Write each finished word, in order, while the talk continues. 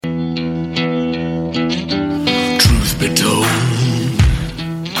be told.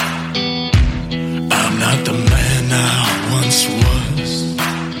 I'm not the man I once was.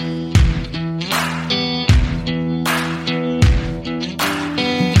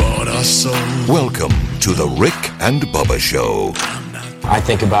 Bought our soul. Welcome to the Rick and Bubba Show. I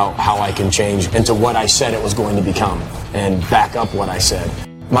think about how I can change into what I said it was going to become and back up what I said.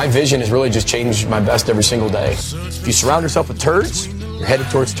 My vision is really just change my best every single day. If you surround yourself with turds, you're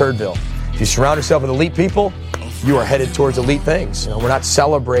headed towards Turdville. If you surround yourself with elite people, you are headed towards elite things. We're not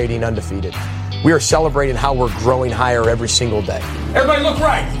celebrating undefeated. We are celebrating how we're growing higher every single day. Everybody look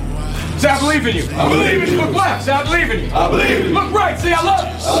right. Say, I believe in you. I believe in you. Look left. Say, I believe in you. I believe in you. Look right. Say, I love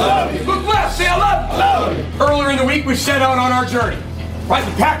you. I love you. Look left. Say, I love you. I love you. Earlier in the week, we set out on our journey. Right,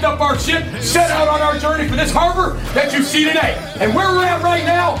 we packed up our ship, set out on our journey for this harbor that you see today. And where we're at right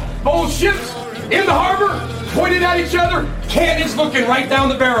now, both ships in the harbor, pointed at each other, cannons looking right down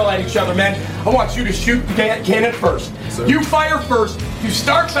the barrel at each other, man. I want you to shoot the cannon first. Sir. You fire first, you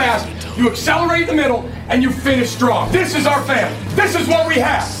start fast, you accelerate in the middle, and you finish strong. This is our family. This is what we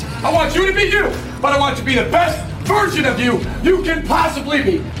have. I want you to be you, but I want you to be the best version of you can possibly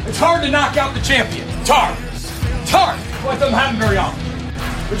be. It's hard to knock out the champion. It's hard. It's hard. Well, it doesn't happen very often.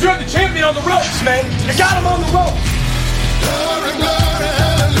 But you have the champion on the ropes, man. You got him on the ropes. Glory, glory,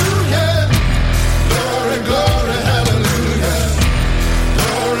 hallelujah. Glory, glory, hallelujah.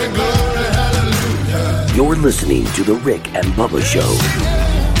 Glory, glory, hallelujah. You're listening to The Rick and Bubba Show.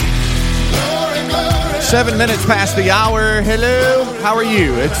 7 minutes past the hour. Hello. How are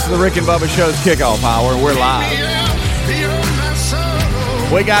you? It's the Rick and Bubba Show's kickoff hour. We're live.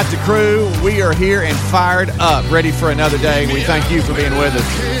 We got the crew. We are here and fired up, ready for another day. We thank you for being with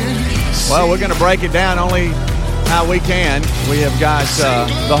us. Well, we're going to break it down only how we can. We have got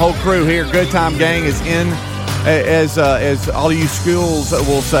the whole crew here. Good Time Gang is in, as all of you schools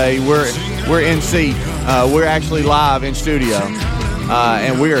will say. We're in seat. We're actually live in studio,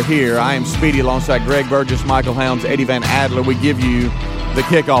 and we are here. I am Speedy alongside Greg Burgess, Michael Helms, Eddie Van Adler. We give you the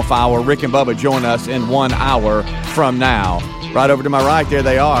kickoff hour. Rick and Bubba join us in 1 hour from now. Right over to my right, there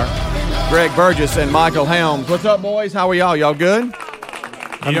they are. Greg Burgess and Michael Helms. What's up, boys? How are y'all? Y'all good?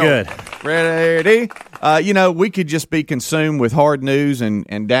 I'm good. Ready? We could just be consumed with hard news and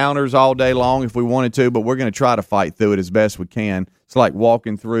downers all day long if we wanted to, but we're going to try to fight through it as best we can. It's like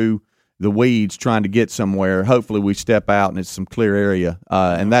walking through the weeds trying to get somewhere. Hopefully we step out and it's some clear area,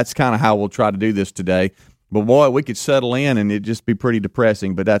 and that's kind of how we'll try to do this today. But, boy, we could settle in and it'd just be pretty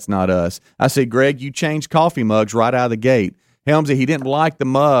depressing, but that's not us. I see, Greg, you changed coffee mugs right out of the gate. Helmsy, he didn't like the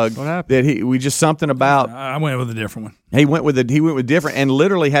mug. What happened? That we just something about. I went with a different one. He went with different, and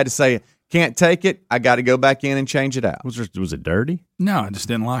literally had to say, "Can't take it. I got to go back in and change it out." Was it dirty? No, I just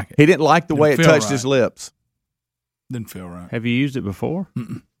didn't like it. He didn't like the way it touched his lips. Didn't feel right. Have you used it before?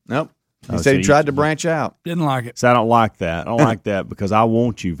 Mm-mm. Nope. He said he tried to branch out. Didn't like it. So I don't like that. I don't like that because I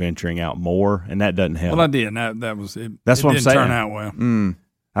want you venturing out more, and that doesn't help. Well, I did. That was it. That's what I'm saying. It didn't turn out well.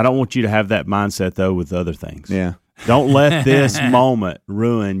 I don't want you to have that mindset though with other things. Yeah. Don't let this moment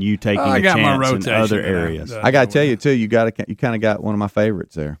ruin you taking a chance in other areas. I got to tell you too, you kind of got one of my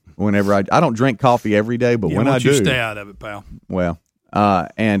favorites there. Whenever I don't drink coffee every day, but when I do, stay out of it, pal. Well,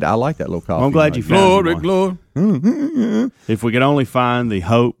 and I like that little coffee. Well, I'm glad you found one. Glory. If we could only find the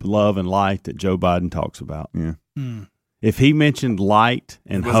hope, love, and light that Joe Biden talks about. Yeah. If he mentioned light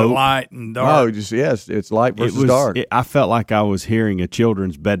and hope, light and dark. Oh, it's light versus dark. I felt like I was hearing a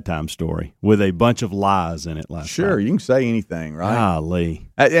children's bedtime story with a bunch of lies in it last night. Sure, you can say anything, right?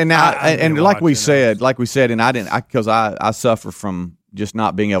 Golly. And now, and like we said, and I suffer from just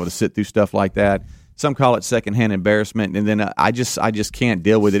not being able to sit through stuff like that. Some call it secondhand embarrassment, and then I just can't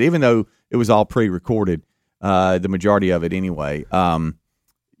deal with it, even though it was all pre-recorded, the majority of it anyway.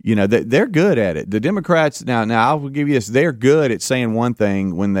 They're good at it. The Democrats now I will give you this: they're good at saying one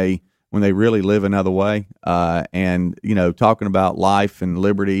thing when they really live another way, and talking about life and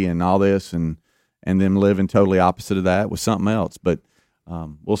liberty and all this, and them living totally opposite of that with something else. But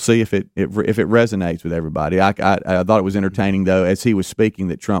we'll see if it resonates with everybody. I thought it was entertaining though, as he was speaking,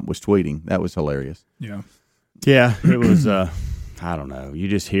 that Trump was tweeting. That was hilarious. Yeah, it was. I don't know. You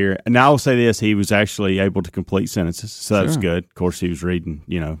just hear it. And I will say this, he was actually able to complete sentences, so that was good. Of course, he was reading,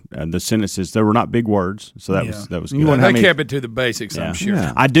 the sentences. They were not big words, so that was good. They kept it to the basics, I'm sure.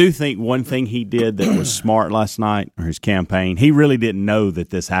 Yeah. I do think one thing he did that was smart last night, or his campaign, he really didn't know that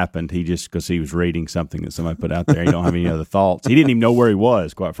this happened. He just, because he was reading something that somebody put out there, he don't have any other thoughts. He didn't even know where he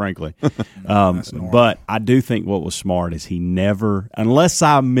was, quite frankly. But I do think what was smart is he never, unless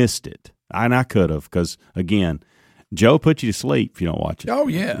I missed it, and I could have, because, again, Joe put you to sleep if you don't watch it. Oh,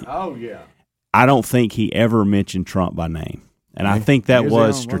 yeah. I don't think he ever mentioned Trump by name. And I think that Here's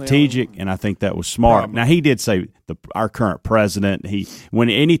was the only- strategic, and I think that was smart. Now, he did say our current president.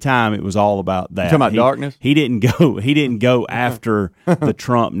 Anytime it was all about that. Talking about darkness? He didn't go after the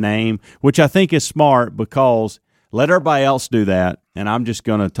Trump name, which I think is smart because let everybody else do that, and I'm just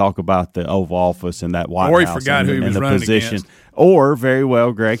going to talk about the Oval Office and that White Or he House forgot and, who he and was the running position. against. Or very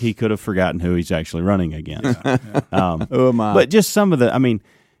well, Greg, he could have forgotten who he's actually running against. Who am I? But just some of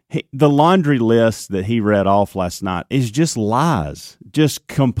the laundry list that he read off last night is just lies, just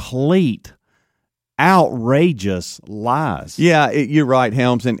complete, outrageous lies. Yeah, you're right,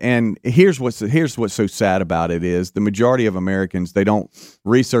 Helms. And here's what's so sad about it is the majority of Americans, they don't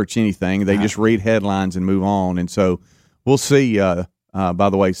research anything. They just read headlines and move on. And so we'll see. By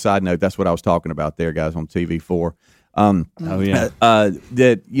the way, side note, that's what I was talking about there, guys, on TV4.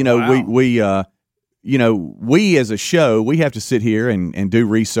 That we as a show, we have to sit here and do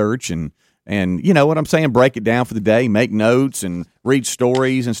research and you know what I'm saying, break it down for the day, make notes and read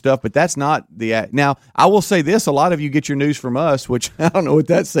stories and stuff. But that's not now. I will say this: a lot of you get your news from us, which I don't know what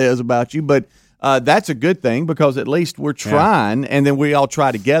that says about you, but that's a good thing because at least we're trying, and then we all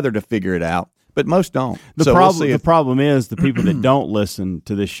try together to figure it out. But most don't. The problem is the people that don't listen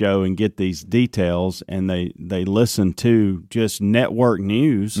to this show and get these details, and they listen to just network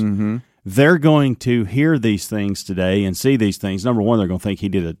news. They're going to hear these things today and see these things. Number one, they're going to think he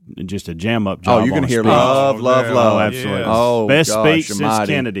did just a jam up job. Oh, you're going to hear speech. love. Oh, absolutely. Yes. Oh, best gosh, speech since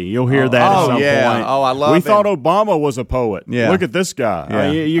almighty. Kennedy. You'll hear that at some point. Oh, I love We it. thought Obama was a poet. Yeah. Look at this guy.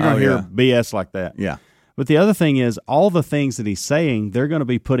 Yeah. You're going to hear yeah. BS like that. Yeah. But the other thing is, all the things that he's saying, they're going to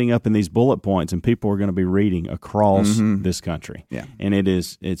be putting up in these bullet points, and people are going to be reading across this country. Yeah. And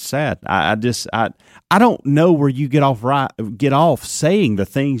it's sad. I don't know where you get off saying the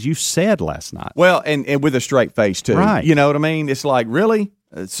things you said last night. Well, and with a straight face too. Right. You know what I mean? It's like, really?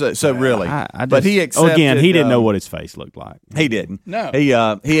 So really? But he he accepted. didn't know what his face looked like. He didn't. No.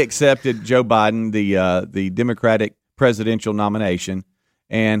 He accepted Joe Biden the Democratic presidential nomination,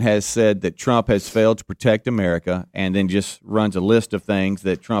 and has said that Trump has failed to protect America, and then just runs a list of things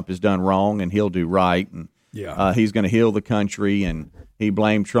that Trump has done wrong and he'll do right, and he's going to heal the country, and he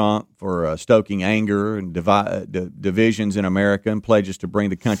blamed Trump for stoking anger and divisions in America, and pledges to bring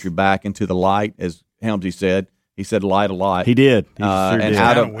the country back into the light, as Helmsy said. He said light a lot. He did. He sure and did.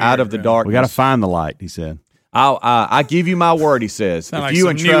 out of the darkness. We got to find the light, he said. I give you my word, he says. Sound if like you some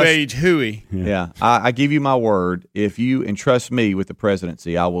entrust, new age hooey. Yeah, I give you my word. If you entrust me with the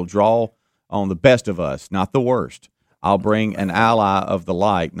presidency, I will draw on the best of us, not the worst. I'll bring an ally of the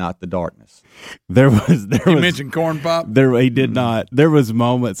light, not the darkness. There You was mentioned corn pop. he did not. There was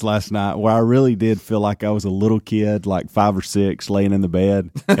moments last night where I really did feel like I was a little kid, like 5 or 6, laying in the bed,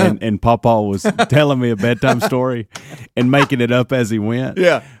 and Papa was telling me a bedtime story and making it up as he went.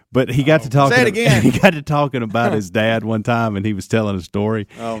 Yeah. But he got to talking. Say it again. He got to talking about his dad one time, and he was telling a story.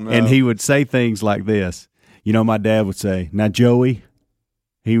 Oh, no. And he would say things like this. You know, my dad would say, "Now, Joey."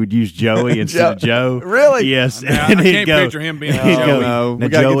 He would use Joey instead of Joe. Really? Yes. Now, and I he'd can't go, picture him being he'd Joey. go, No, "Now, we got to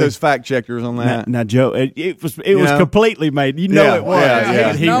get Joey, those fact checkers on that. now, Joe, it was know? completely made. You know Yeah, it was.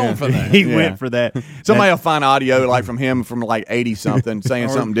 yeah. He's known for that. He Yeah. went for that. Somebody will find audio like from him from like 80 something saying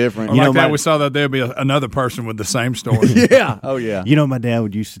something different. Or You like know, that, my- we saw that there'd be another person with the same story. Yeah. Oh yeah. You know, my dad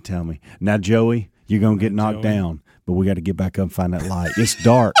would used to tell me, "Now, Joey, you're gonna get knocked down, but we got to get back up and find that light. It's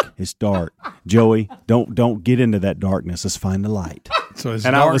dark. It's dark. Joey, don't get into that darkness. Let's find the light." So it's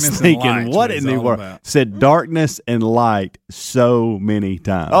And I was darkness and thinking, light's what he's in the all world? about. Said darkness and light so many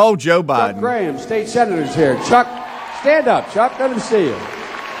times. Oh, Joe Biden. Graham, state senator's here. Chuck, stand up, Chuck. Let him see you.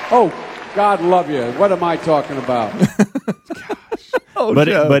 Oh, God love you. What am I talking about?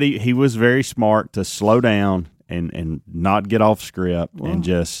 but he was very smart to slow down and not get off script and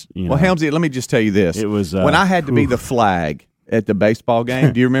just, you know. Well, Helmsy, let me just tell you this. It was, when I had to be the flag at the baseball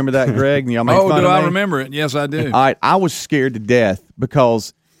game. Do you remember that, Greg? And y'all made Oh, fun do of I me? remember it? Yes, I do. All right, I was scared to death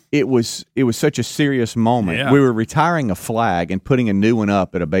because it was such a serious moment. Yeah. We were retiring a flag and putting a new one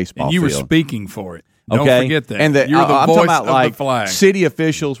up at a baseball And you were field. speaking for it. Don't Okay, forget that. And You're the I'm voice talking about of like the flag. city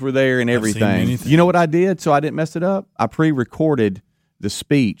officials were there and seen everything. anything. You know what I did? So I didn't mess it up. I pre-recorded the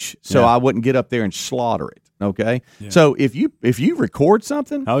speech so I wouldn't get up there and slaughter it. Okay, so if you record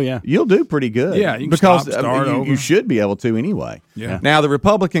something, Oh, yeah. you'll do pretty good. Yeah, you can because stop, start you over. should be able to anyway. Yeah. Now the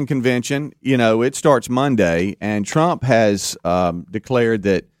Republican convention, you know, it starts Monday, and Trump has declared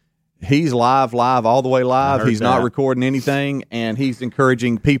that he's live all the way live. heard He's not that. recording anything, and he's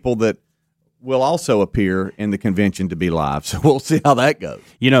encouraging people that will also appear in the convention to be live. So we'll see how that goes.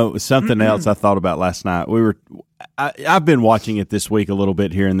 You know, something else I thought about last night. I've been watching it this week a little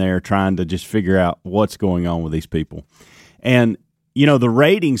bit here and there, trying to just figure out what's going on with these people. And, you know, the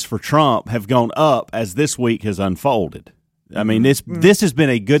ratings for Trump have gone up as this week has unfolded. I mean, this has been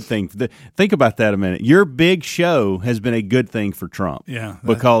a good thing. Think about that a minute. Your big show has been a good thing for Trump. Yeah.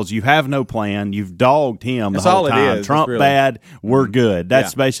 Because you have no plan. You've dogged him the whole all it time. is. Trump Really. bad, we're good.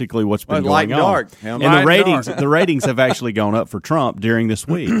 That's basically what's been Light going and on. dark. And Light and the ratings have actually gone up for Trump during this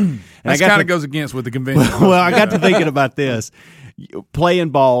week. And That kind of goes against what the convention. well, I got to thinking about this. Playing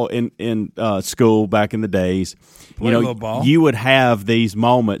ball in school back in the days, Play a little ball. you would have these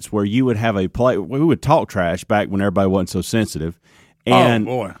moments where you would have a play. We would talk trash back when everybody wasn't so sensitive. And,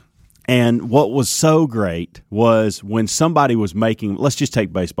 oh boy! And what was so great was when somebody was making. Let's just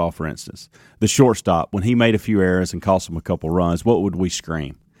take baseball for instance. The shortstop, when he made a few errors and cost him a couple runs, what would we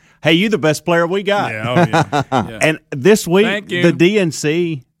scream? Hey, you the best player we got. Yeah, oh, yeah. And this week, Thank you. the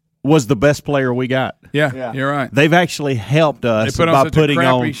DNC was the best player we got. Yeah, you're right. They've actually helped us They put on by such a putting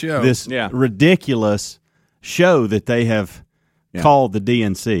crappy on show. this ridiculous show that they have called the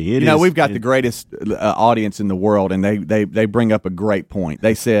DNC. We've got the greatest audience in the world, and they bring up a great point.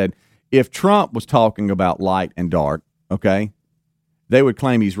 They said if Trump was talking about light and dark, okay, they would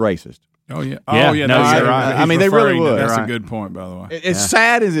claim he's racist. Oh yeah. Yeah, Oh yeah. no, that's you're right. right. He's I mean, they really referring to- would. That's Right. a good point, by the way. As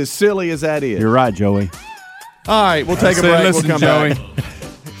sad as silly as that is. You're right, Joey. All right, we'll take a break. Listen, we'll come Joey. back.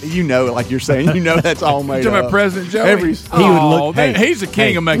 You know it, like you're saying. You know that's all made You talking up. about President Joey? Every- He would look- Oh, hey, he's the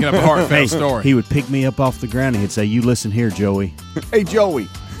king of making up a heartfelt story. He would pick me up off the ground and he'd say, "You listen here, Joey." Hey, Joey.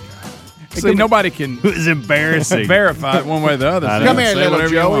 See, nobody can It was embarrassing. verify it one way or the other. I so know. Come you here, say little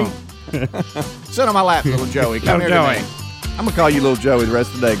whatever you Joey. want. Sit on my lap, little Joey. Come here Little to me. I'm going to call you little Joey the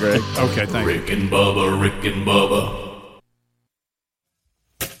rest of the day, Greg. Okay, thank you. Rick and Bubba, Rick and Bubba.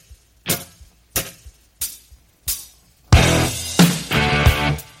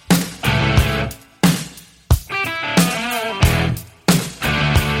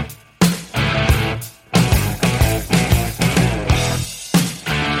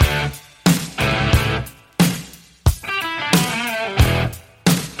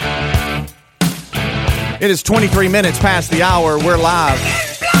 It is 23 minutes past the hour. We're live.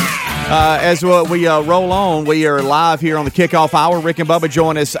 As we roll on, we are live here on the kickoff hour. Rick and Bubba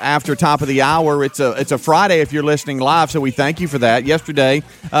join us after top of the hour. It's a Friday if you're listening live, so we thank you for that. Yesterday,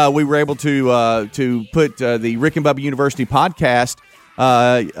 we were able to put the Rick and Bubba University podcast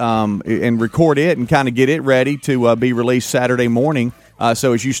and record it and kind of get it ready to be released Saturday morning.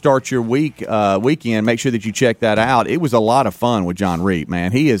 So as you start your weekend, make sure that you check that out. It was a lot of fun with John Reap,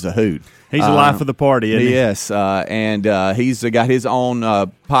 man. He is a hoot. He's the life of the party, isn't he? Yes, and he's got his own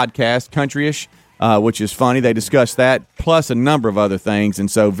podcast, Countryish, which is funny. They discuss that, plus a number of other things, and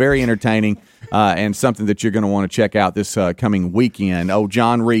so very entertaining and something that you're going to want to check out this coming weekend. Oh,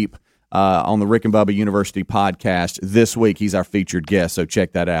 John Reap on the Rick and Bubba University podcast this week. He's our featured guest, so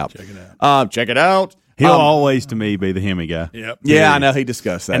check that out. Check it out. He'll always, to me, be the Hemi guy. Yep. Yeah, I know he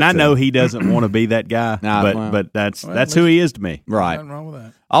discussed that. And I too. know he doesn't want to be that guy, but that's who he is to me. Right. Nothing wrong with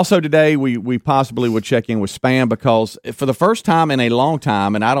that. Also today, we possibly would check in with spam because for the first time in a long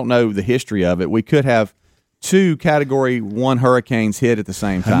time, and I don't know the history of it, we could have two Category 1 hurricanes hit at the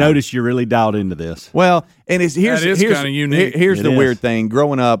same time. I noticed you're really dialed into this. Well, and here's That is kinda unique. Here's It the is. weird thing: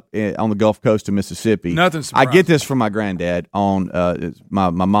 growing up on the Gulf Coast of Mississippi, Nothing I get surprising. this from my granddad on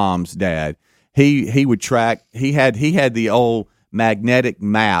my mom's dad. He would track. He had the old magnetic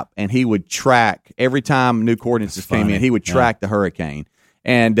map, and he would track every time new coordinates came in. He would track the hurricane,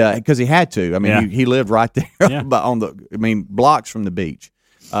 and because he had to. I mean, he lived right there, but blocks from the beach.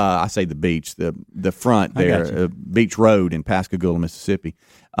 I say the beach, the front there, Beach Road in Pascagoula, Mississippi.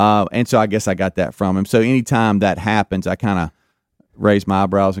 And so I guess I got that from him. So anytime that happens, I kind of raise my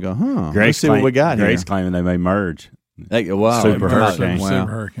eyebrows and go, let's see what we got here. Grace claiming they may merge. Wow, Super hurricane. Wow.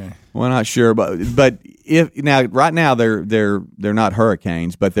 Super hurricane. Well, not sure, but if now right now they're not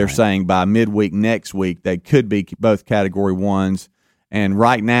hurricanes, but they're saying by midweek next week they could be both Category 1s. And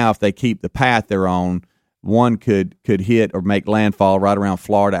right now, if they keep the path they're on, one could hit or make landfall right around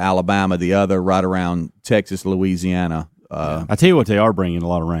Florida, Alabama. The other right around Texas, Louisiana. I tell you what, they are bringing a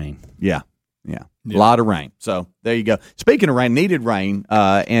lot of rain. Yeah. A lot of rain. So there you go. Speaking of rain, needed rain,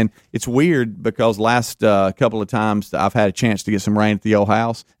 and it's weird because last couple of times I've had a chance to get some rain at the old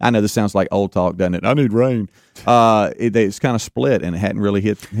house. I know this sounds like old talk, doesn't it? I need rain. It's kind of split, and it hadn't really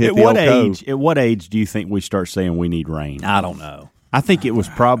hit the old cove. At what age do you think we start saying we need rain? I don't know. I think it was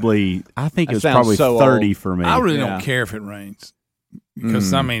probably. sounds 30 so for me. I really Yeah. don't care if it rains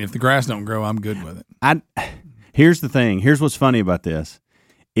because I mean, if the grass don't grow, I'm good with it. Here's the thing. Here's what's funny about this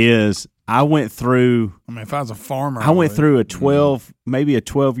is I went through. I mean, if I was a farmer, I went through a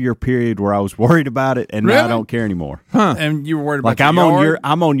 12-year period where I was worried about it, and now I Really? don't care anymore. and you were worried about Like your I'm yard?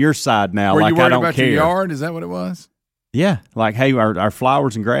 on your side now. Were like you worried I don't about care. your yard? Is that what it was? Yeah, like hey, our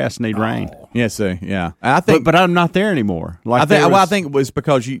flowers and grass need rain. Yeah, so yeah, I think, but I'm not there anymore. Like I think it was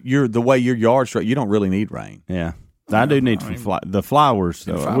because you're the way your yard's straight. You don't really need rain. Yeah. I do need the flowers.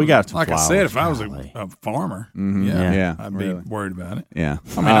 Though. We got some like flowers. I said, if I was a farmer, I'd be worried about it. Yeah,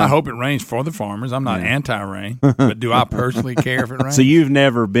 I mean, I hope it rains for the farmers. I'm not anti-rain, but do I personally care if it rains? So you've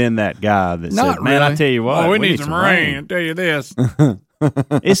never been that guy that said, "Man, I tell you what, we need some rain." I tell you this.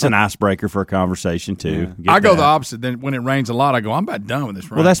 It's an icebreaker for a conversation too. I go the opposite. Then when it rains a lot, I go, I'm about done with this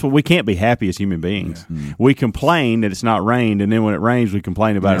rain. Well, that's what we can't be happy as human beings. Yeah. We complain that it's not rained, and then when it rains, we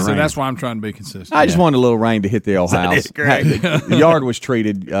complain about it. So raining. that's why I'm trying to be consistent. I just wanted a little rain to hit the old house. The yard was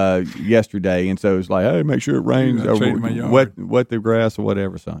treated yesterday, and so it's like, hey, make sure it rains, wet the grass or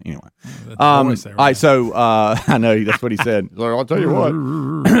whatever. So anyway, all right. So I know that's what he said. So I'll tell you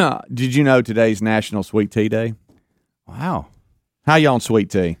what. Did you know today's National Sweet Tea Day? Wow. How you on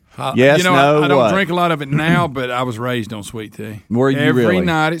sweet tea? Yes, no, I don't drink a lot of it now, but I was raised on sweet tea. Were you every really?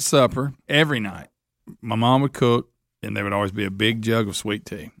 night at supper, every night, my mom would cook, and there would always be a big jug of sweet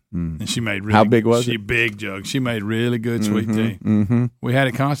tea. And she made really how big was it? Big jug. She made really good sweet tea. Mm-hmm. We had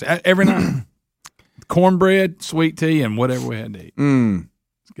it constant every night. Cornbread, sweet tea, and whatever we had to eat.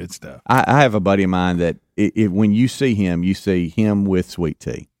 It's good stuff. I have a buddy of mine that when you see him with sweet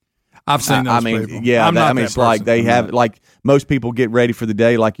tea. I've seen those people. Yeah, it's like they have like most people get ready for the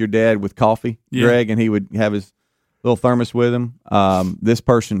day, like your dad with coffee, Greg, and he would have his little thermos with him. This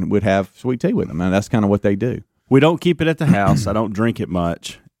person would have sweet tea with him, and that's kind of what they do. We don't keep it at the house. I don't drink it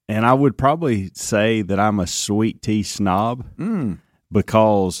much, and I would probably say that I'm a sweet tea snob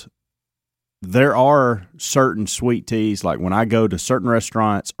because there are certain sweet teas, like when I go to certain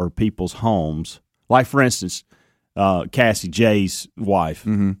restaurants or people's homes, like for instance. Cassie, Jay's wife,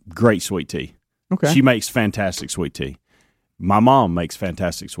 great sweet tea. Okay. She makes fantastic sweet tea. My mom makes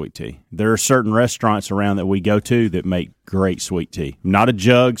fantastic sweet tea. There are certain restaurants around that we go to that make great sweet tea. I'm not a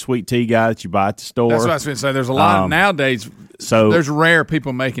jug sweet tea guy that you buy at the store. That's what I was going to say. There's a lot nowadays. So there's rare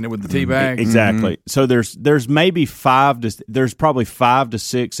people making it with the tea bag. Exactly. So there's maybe there's probably 5 to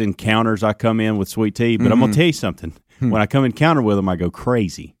 6 encounters I come in with sweet tea. But I'm going to tell you something. When I come encounter with them, I go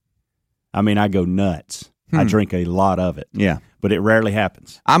crazy. I mean, I go nuts. I drink a lot of it. Yeah. But it rarely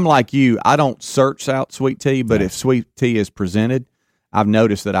happens. I'm like you. I don't search out sweet tea, but if sweet tea is presented, I've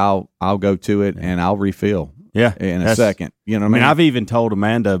noticed that I'll go to it and I'll refill in a second. You know what I mean? I've even told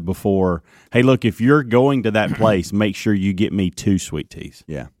Amanda before, hey, look, if you're going to that place, make sure you get me 2 sweet teas.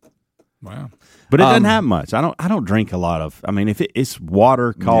 Yeah. Wow. But it doesn't have much. I don't drink a lot of, I mean, if it's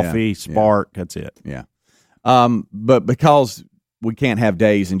water, coffee, Spark, that's it. Yeah. But because we can't have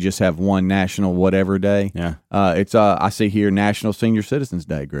days and just have one national whatever day. Yeah. It's I see here National Senior Citizens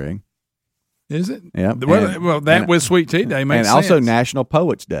Day, Greg. Is it? Yeah. That with Sweet Tea Day makes sense. And also National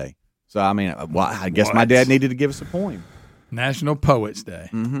Poets Day. So, I mean, I guess my dad needed to give us a point. National Poets Day.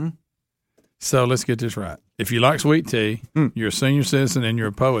 Mm-hmm. So let's get this right. If you like sweet tea, you're a senior citizen and you're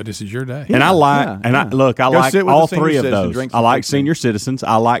a poet, this is your day. And I like, I like all 3 of those. I like senior citizens.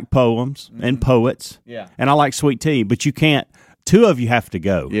 I like poems and poets. Yeah. And I like sweet tea, but you can't. 2 of you have to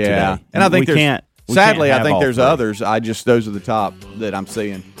go. Yeah, today. and I think sadly, I think there's 3. others. Those are the top that I'm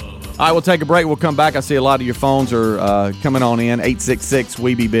seeing. All right, we'll take a break. We'll come back. I see a lot of your phones are coming on in.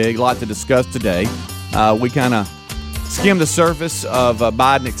 866-WE-BE-BIG. A lot to discuss today. We kind of skimmed the surface of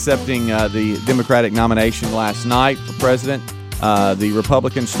Biden accepting the Democratic nomination last night for president. The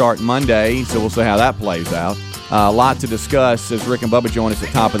Republicans start Monday, so we'll see how that plays out. A lot to discuss as Rick and Bubba join us at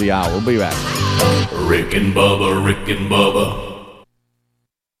the top of the hour. We'll be back. Rick and Bubba, Rick and Bubba.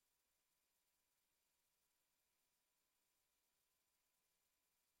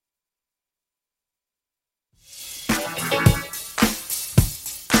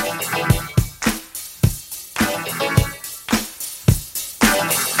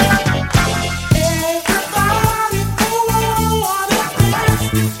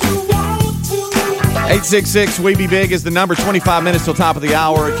 866-WE-BE-BIG is the number. 25 minutes till top of the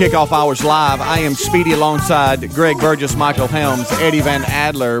hour. Kickoff Hours Live. I am Speedy alongside Greg Burgess, Michael Helms, Eddie Van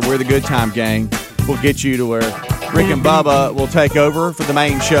Adler. We're the Good Time Gang. We'll get you to where Rick and Bubba will take over for the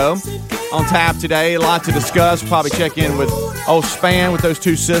main show. On tap today, a lot to discuss. Probably check in with old Span with those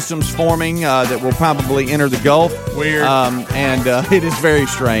 2 systems forming that will probably enter the Gulf. Weird. And it is very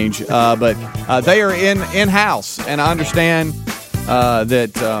strange. But they are in-house, and I understand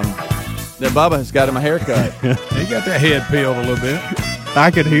that Bubba has got him a haircut. He got that head peeled a little bit.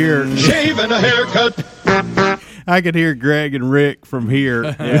 I could hear Shave and a haircut. I could hear Greg and Rick from here.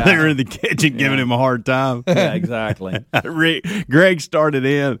 Yeah. They were in the kitchen giving him a hard time. Yeah, exactly. Greg started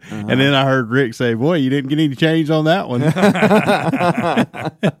in, and then I heard Rick say, "Boy, you didn't get any change on that one."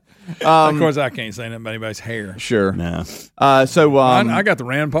 Of course, I can't say nothing about anybody's hair. Sure. No. I got the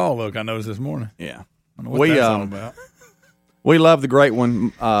Rand Paul look I noticed this morning. Yeah. I don't know what that's all about. We love the great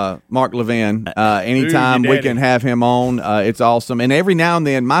one, Mark Levin. Anytime we can have him on, it's awesome. And every now and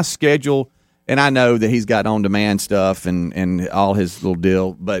then, my schedule, and I know that he's got on-demand stuff and all his little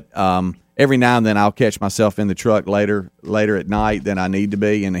deal, but every now and then I'll catch myself in the truck later at night than I need to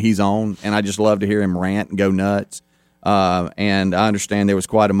be, and he's on, and I just love to hear him rant and go nuts. And I understand there was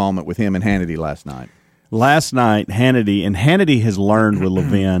quite a moment with him and Hannity last night. Last night, Hannity has learned with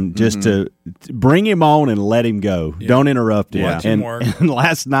Levin just to bring him on and let him go. Yeah. Don't interrupt him. Watch him work. And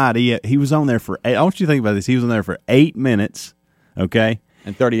last night, he was on there for, I want you to think about this, he was on there for 8 minutes, okay?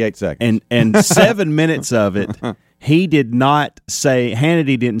 And 38 seconds. And 7 minutes of it,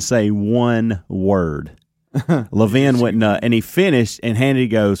 Hannity didn't say one word. Levin went nuts, and he finished, and Hannity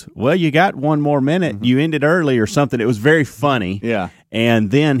goes, well, you got one more minute. You ended early or something. It was very funny. Yeah.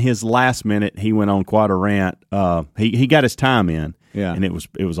 And then his last minute, he went on quite a rant. He got his time in, and it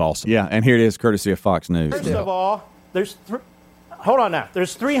was awesome. Yeah, and here it is, courtesy of Fox News. First of all, hold on now.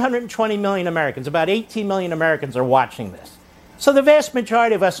 There's 320 million Americans. About 18 million Americans are watching this. So the vast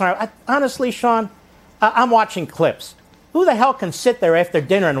majority of us are. Honestly, Sean, I'm watching clips. Who the hell can sit there after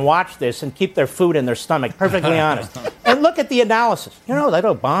dinner and watch this and keep their food in their stomach? Perfectly honest. And look at the analysis. You know, that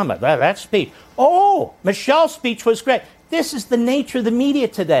Obama, that speech. Oh, Michelle's speech was great. This is the nature of the media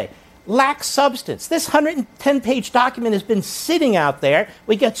today. Lacks substance. This 110-page document has been sitting out there.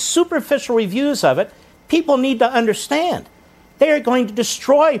 We get superficial reviews of it. People need to understand. They are going to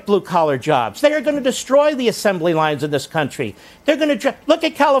destroy blue-collar jobs. They are going to destroy the assembly lines in this country. They're going to look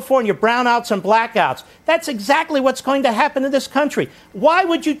at California, brownouts and blackouts. That's exactly what's going to happen in this country. Why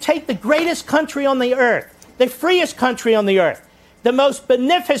would you take the greatest country on the earth, the freest country on the earth, the most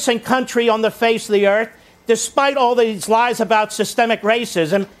beneficent country on the face of the earth, despite all these lies about systemic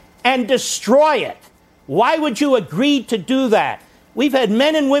racism, and destroy it? Why would you agree to do that? We've had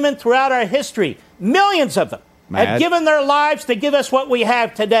men and women throughout our history, millions of them, have given their lives to give us what we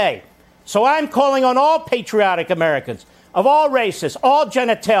have today. So I'm calling on all patriotic Americans of all races, all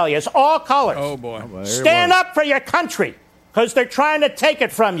genitalias, all colors. Oh, boy. Stand up for your country, because they're trying to take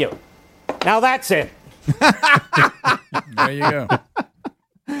it from you. Now that's it. There you go.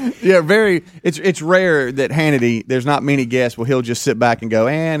 Yeah, it's rare that Hannity, there's not many guests, he'll just sit back and go,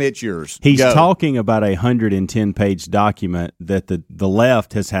 and it's yours. He's talking about a 110-page document that the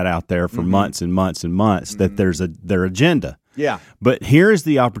left has had out there for months and months and months, that there's their agenda. Yeah. But here's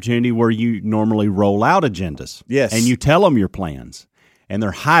the opportunity where you normally roll out agendas. Yes. And you tell them your plans. And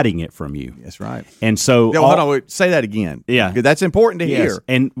they're hiding it from you. That's right. And so... hold on, wait, say that again. Yeah. Because that's important to hear.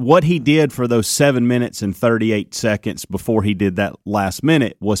 And what he did for those 7 minutes and 38 seconds before he did that last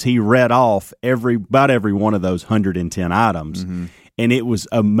minute was he read off about every one of those 110 items. And it was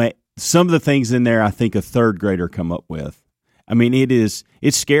some of the things in there I think a third grader come up with. I mean, it's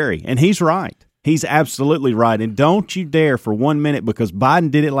scary. And he's right. He's absolutely right. And don't you dare for 1 minute, because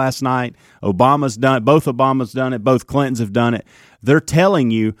Biden did it last night, Obama's done it, both Obamas done it, both Clintons have done it. They're telling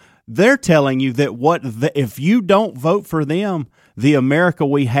you that if you don't vote for them, the America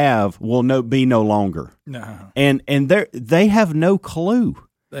we have will be no longer. No. And they have no clue.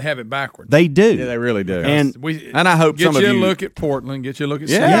 They have it backwards. They do. Yeah, they really do. And I hope some of you... Get you a look at Portland, get you a look at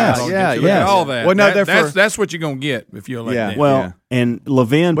Seattle, at all that. Well, no, that's what you're going to get if you elect them. Well, and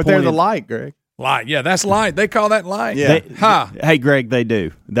Levin But they're the light, Greg. Light, yeah, that's light. They call that light. Yeah. Hey, Greg, they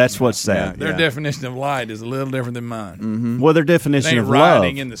do. That's what's sad. Their definition of light is a little different than mine. Mm-hmm. Well, their definition of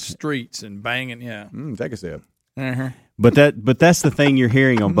riding love. in the streets and banging, take a sip. But that's the thing you're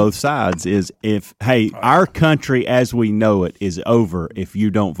hearing on both sides is our country as we know it is over if you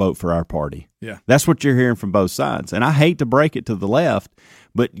don't vote for our party. Yeah. That's what you're hearing from both sides. And I hate to break it to the left,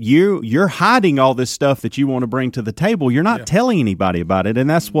 but you're hiding all this stuff that you want to bring to the table. You're not telling anybody about it. And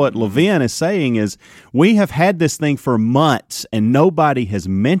that's what Levin is saying is we have had this thing for months and nobody has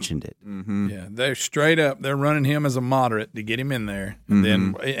mentioned it. Yeah, they're straight up. They're running him as a moderate to get him in there.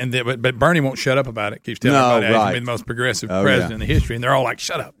 And but Bernie won't shut up about it. Keeps telling everybody he's going to be the most progressive president in history. And they're all like,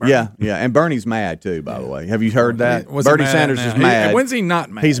 shut up, Bernie. Yeah. And Bernie's mad, too, by the way. Have you heard that? Bernie Sanders is mad. When's he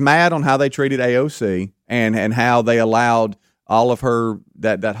not mad? He's mad on how they treated AOC and how they allowed all of her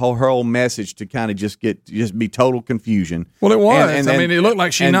that whole message to kind of just be total confusion. Well, it was. It looked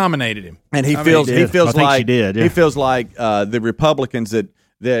like she nominated him, and he feels like the Republicans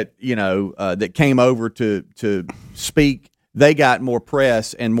that came over to speak. They got more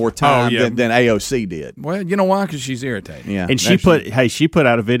press and more time than AOC did. Well, you know why? Because she's irritated. Yeah, and she put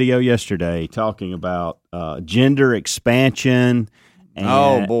out a video yesterday talking about gender expansion.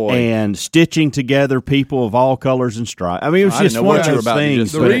 and stitching together people of all colors and stripes. I mean, it was just one of those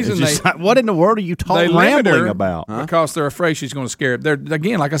things. The reason what in the world are you rambling about? Because they're afraid she's going to scare them. They're,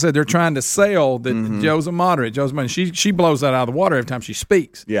 again, like I said, they're trying to sell that Joe's a moderate. She blows that out of the water every time she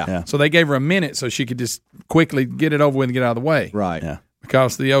speaks. Yeah. So they gave her a minute so she could just quickly get it over with and get out of the way. Right. Yeah.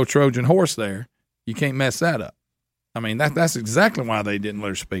 Because the old Trojan horse there, you can't mess that up. I mean, that's exactly why they didn't let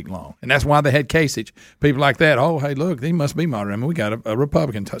her speak long. And that's why they had Kasich. People like that, oh, hey, look, he must be moderate. I mean, we got a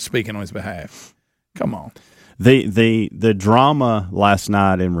Republican speaking on his behalf. Come on. The drama last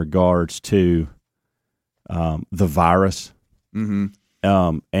night in regards to the virus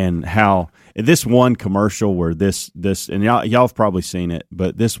and how this one commercial where this and y'all have probably seen it,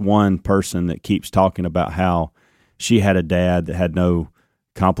 but this one person that keeps talking about how she had a dad that had no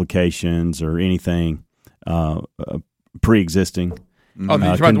complications or anything pre-existing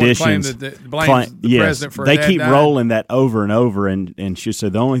conditions. The president for they dad keep died. rolling that over and over, and she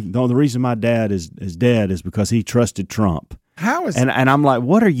said the only reason my dad is dead is because he trusted Trump. How is and I'm like,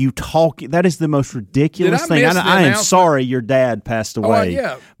 what are you talking? That is the most ridiculous thing. I am sorry your dad passed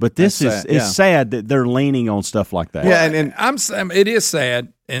away, but this is sad that they're leaning on stuff like that. Yeah, and it is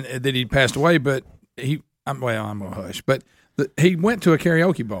sad that he passed away, but I'm going to hush. But he went to a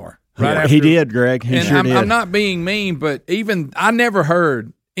karaoke bar. Right after, he did, Greg. He sure did. I'm not being mean, but I never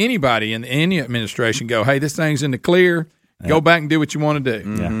heard anybody in any administration go, "Hey, this thing's in the clear. Go back and do what you want to do."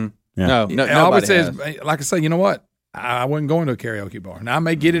 Mm-hmm. No, I always says, like I say, you know what? I wasn't going to a karaoke bar. Now I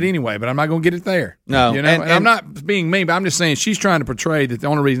may get it anyway, but I'm not going to get it there. No, you know, and I'm not being mean, but I'm just saying she's trying to portray that the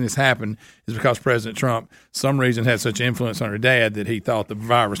only reason this happened is because President Trump, some reason, had such influence on her dad that he thought the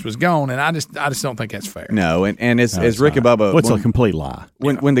virus was gone, and I just don't think that's fair. No, and as Rick and Bubba, what's a complete lie?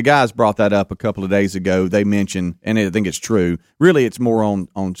 When the guys brought that up a couple of days ago, they mentioned, and I think it's true. Really, it's more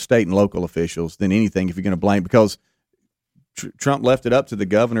on state and local officials than anything. If you're going to blame, because Trump left it up to the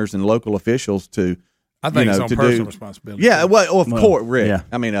governors and local officials to. I think it's on personal responsibility. Yeah, well, of course, Rick. Yeah.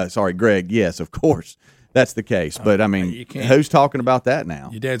 I mean, sorry, Greg. Yes, of course, that's the case. But I mean, who's talking about that now?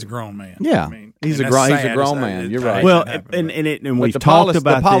 Your dad's a grown man. Yeah, he's a grown man. You're right. Well, and we've talked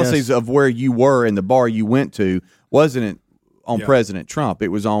about the policies of where you were and the bar you went to wasn't on President Trump. It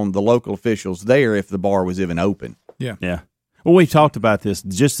was on the local officials there if the bar was even open. Yeah. Well, we talked about this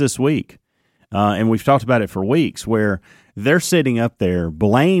just this week, and we've talked about it for weeks, where they're sitting up there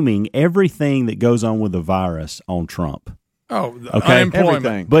blaming everything that goes on with the virus on Trump. Oh, unemployment.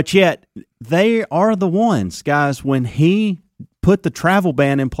 Everything. But yet, they are the ones, guys, when he put the travel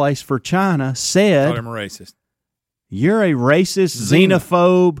ban in place for China, said, called him a racist. You're a racist,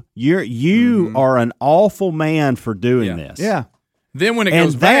 xenophobe. You are an awful man for doing this. Yeah. Then when it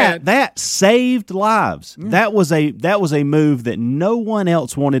goes bad, that saved lives. That was a move that no one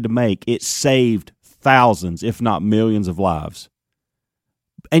else wanted to make. It saved thousands, if not millions, of lives.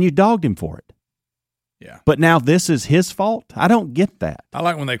 And you dogged him for it. Yeah. But now this is his fault? I don't get that. I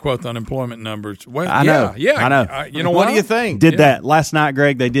like when they quote the unemployment numbers. Well, I know. Yeah. I know. You know what do you think? Did that last night,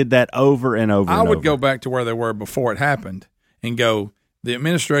 Greg? They did that over and over. I would go back to where they were before it happened and go, the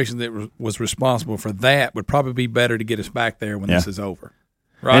administration that was responsible for that would probably be better to get us back there when this is over.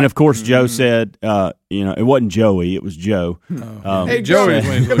 Right? And of course, Joe said, it wasn't Joey, it was Joe. Hey, Joey.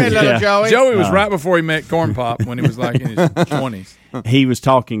 Come here, little Joey. Joey was right before he met Corn Pop when he was like in his 20s. He was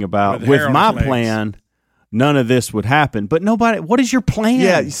talking about, with my plan, none of this would happen. But nobody, what is your plan?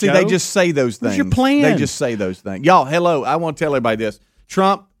 Yeah, you see, Joe? they just say those things. What's your plan? They just say those things. Y'all, hello, I want to tell everybody this.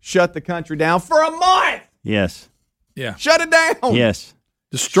 Trump shut the country down for a month. Yes. Yeah. Shut it down. Yes.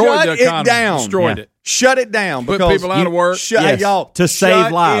 Destroyed the economy. Destroyed it. Shut it down. Put people out of work. Y'all, to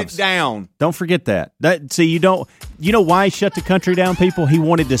save lives. Shut it down. Don't forget that. You know why he shut the country down, people? He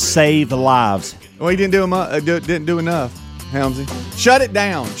wanted to save the lives. Well, he didn't do enough, Helmsy. Shut it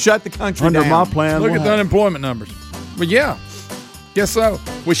down. Shut the country down. Under my plan. Look at the unemployment numbers. But yeah, guess so.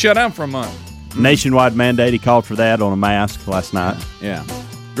 We shut down for a month. Nationwide mandate. He called for that on a mask last night. Yeah.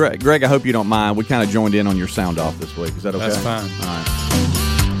 Greg, I hope you don't mind. We kind of joined in on your sound off this week. Is that okay? That's fine. All right.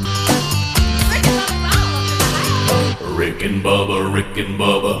 Rick and Bubba, Rick and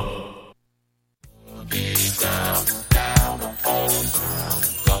Bubba.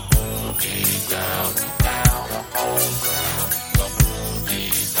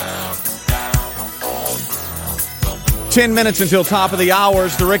 10 minutes until top of the hour.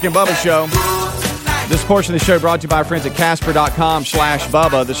 It's the Rick and Bubba Show. This portion of the show brought to you by our friends at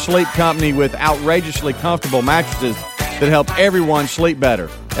Casper.com/Bubba, the sleep company with outrageously comfortable mattresses that help everyone sleep better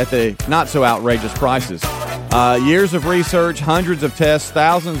at the not-so-outrageous prices. Years of research, hundreds of tests,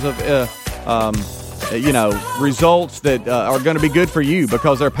 thousands of results that are going to be good for you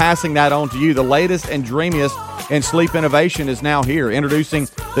because they're passing that on to you. The latest and dreamiest and sleep innovation is now here. Introducing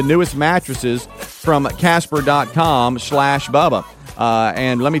the newest mattresses from Casper.com/Bubba.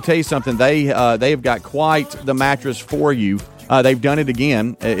 And let me tell you something, they have got quite the mattress for you. They've done it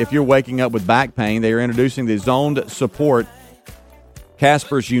again. If you're waking up with back pain, they are introducing the Zoned Support,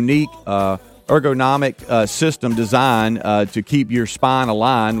 Casper's unique ergonomic system designed to keep your spine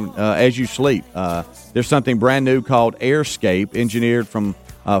aligned as you sleep. There's something brand new called AirScape, engineered from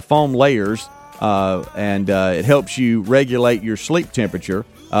foam layers, and it helps you regulate your sleep temperature.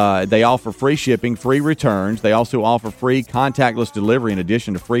 They offer free shipping, free returns. They also offer free contactless delivery in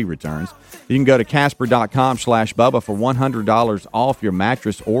addition to free returns. You can go to Casper.com/Bubba for $100 off your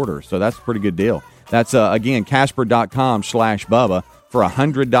mattress order. So that's a pretty good deal. That's, again, Casper.com/Bubba for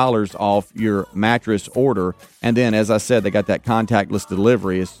 $100 off your mattress order. And then, as I said, they got that contactless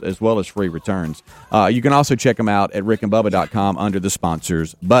delivery as well as free returns. You can also check them out at rickandbubba.com under the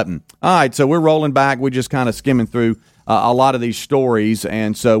sponsors button. All right, so we're rolling back. We're just kind of skimming through a lot of these stories,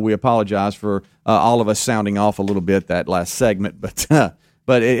 and so we apologize for all of us sounding off a little bit that last segment, but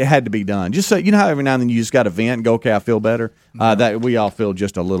it had to be done. Just so you know how every now and then you just got to vent and go, okay, I feel better. That we all feel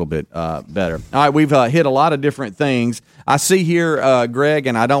just a little bit better. All right, we've hit a lot of different things. I see here, Greg,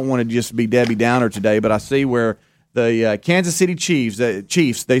 and I don't want to just be Debbie Downer today, but I see where the Kansas City Chiefs,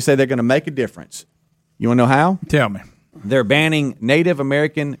 they say they're going to make a difference. You want to know how? Tell me. They're banning Native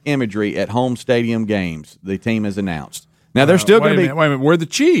American imagery at home stadium games. The team has announced. Now they're still going to be. Wait a minute. We're the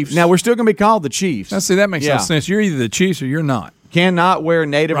Chiefs. Now we're still going to be called the Chiefs. Now see, that makes no sense. You're either the Chiefs or you're not. Cannot wear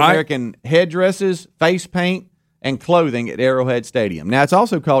Native American headdresses, face paint, and clothing at Arrowhead Stadium. Now it's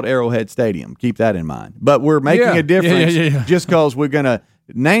also called Arrowhead Stadium. Keep that in mind. But we're making a difference just because we're going to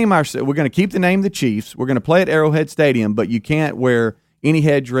name our. We're going to keep the name the Chiefs. We're going to play at Arrowhead Stadium, but you can't wear any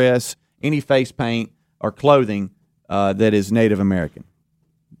headdress, any face paint, or clothing that is Native American.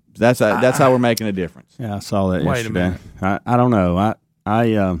 That's how we're making a difference. Yeah, I saw that yesterday. Wait a minute. I don't know.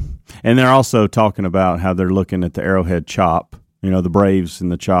 And they're also talking about how they're looking at the Arrowhead Chop. You know, the Braves and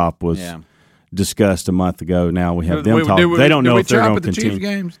the Chop was discussed a month ago. Now we have them talking. They don't know if they're going to continue. Chief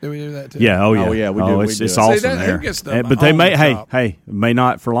games? Do we do that too? Yeah. Oh yeah. Oh yeah. We do. It's awesome there. But they may. Hey, may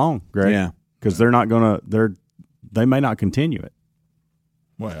not for long, Greg. Yeah. Because they're not going to. They may not continue it.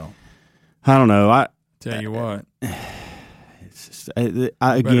 Well, I don't know. Tell you what.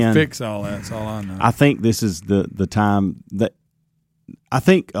 Again, fix all that. That's all I know. I think this is the time that I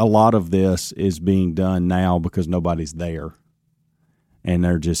think a lot of this is being done now because nobody's there, and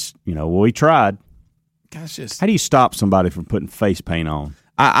they're just we tried. Gosh, how do you stop somebody from putting face paint on?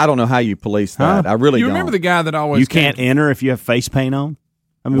 I don't know how you police that. I really don't. You remember the guy that always you can't enter if you have face paint on?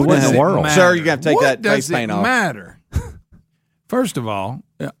 I mean, what in the world, sir? You got to take that face paint off. What does it matter? First of all,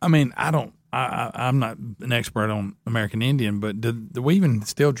 I mean, I'm not an expert on American Indian, but do we even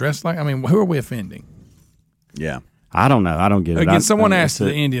still dress like? I mean, who are we offending? Yeah, I don't know. I don't get it. Again, someone asked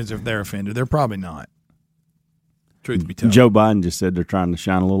the Indians if they're offended. They're probably not. Truth be told, Joe Biden just said they're trying to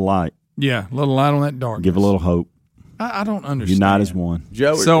shine a little light. Yeah, a little light on that darkness. Give a little hope. I don't understand. Unite as one.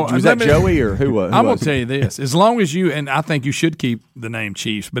 Joe, was that Joey or who was? I'm going to tell you this. As long as you, and I think you should keep the name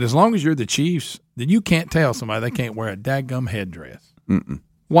Chiefs, but as long as you're the Chiefs, then you can't tell somebody they can't wear a dadgum headdress. Mm-mm.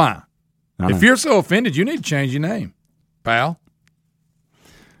 Why? If you're so offended, you need to change your name, pal.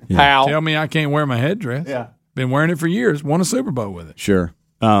 Yeah. Pal. Tell me I can't wear my headdress. Yeah. Been wearing it for years. Won a Super Bowl with it. Sure.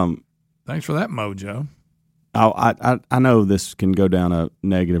 Thanks for that, Mojo. I know this can go down a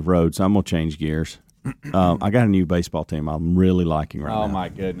negative road, so I'm going to change gears. I got a new baseball team I'm really liking right now. Oh, my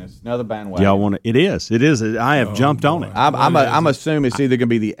goodness. Another bandwagon. Y'all want to? It is. I have jumped on it. I'm assuming it's either going to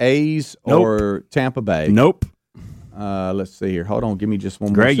be the A's or Tampa Bay. Nope. Let's see here. Hold on. Give me just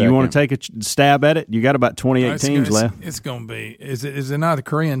one more Greg, second. you want to take a stab at it? You got about 28 teams left. It's going to be. Is it not a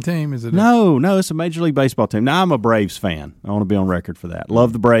Korean team? Is it? No, it's a Major League Baseball team. Now, I'm a Braves fan. I want to be on record for that.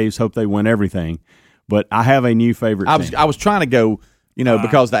 Love the Braves. Hope they win everything. But I have a new favorite team. I was trying to go,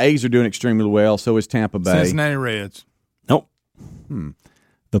 because the A's are doing extremely well, so is Tampa Bay. Cincinnati Reds. Nope.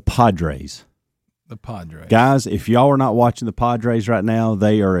 The Padres. The Padres. Guys, if y'all are not watching the Padres right now,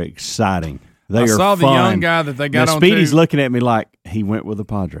 they are exciting. I saw fun. the young guy that they got now, on Speedy's looking at me like he went with the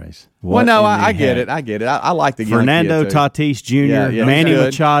Padres. Well, no, I get it. I get it. I like the young Fernando kid, Tatis Jr., Manny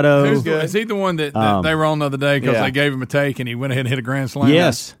Machado. Who's good? Is he the one that they were on the other day because they gave him a take and he went ahead and hit a grand slam?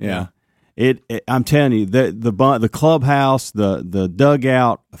 Yes. Yeah. I'm telling you, the clubhouse, the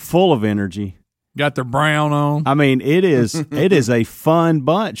dugout, full of energy. Got their brown on. I mean, it is a fun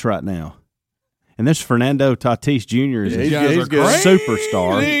bunch right now. And this Fernando Tatis Jr. is a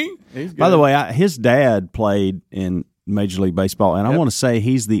superstar. By the way, his dad played in Major League Baseball, and I want to say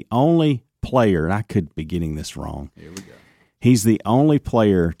he's the only player, and I could be getting this wrong. Here we go. He's the only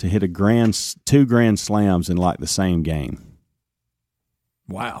player to hit two grand slams in like the same game.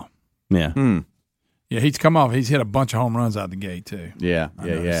 Wow. Yeah. Yeah, he's come off. He's hit a bunch of home runs out the gate too. Yeah.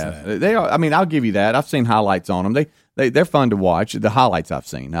 They are. I mean, I'll give you that. I've seen highlights on them. They're fun to watch. The highlights I've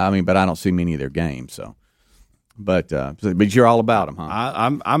seen. I mean, but I don't see many of their games. So, but you're all about them,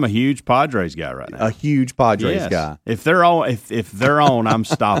 huh? I'm a huge Padres guy right now. A huge Padres guy. If they're on, if they're on, I'm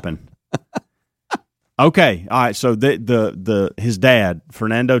stopping. Okay, all right. So his dad,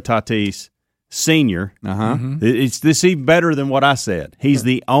 Fernando Tatis Sr. It's this even better than what I said. He's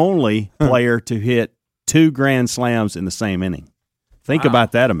the only player to hit 2 grand slams in the same inning. Think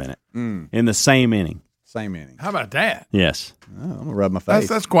about that a minute. In the same inning. Same inning. How about that? Yes. Oh, I'm gonna rub my face.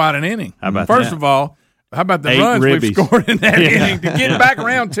 That's quite an inning. How about First that? of all, how about the 8 runs ribbies. we've scored in that inning to get back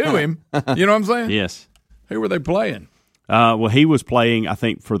around to him? You know what I'm saying? Yes. Who were they playing? Well, he was playing, I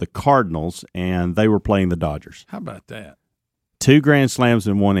think, for the Cardinals, and they were playing the Dodgers. How about that? 2 grand slams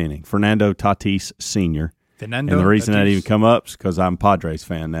in 1 inning. Fernando Tatis Sr. And the reason that even come up is because I'm a Padres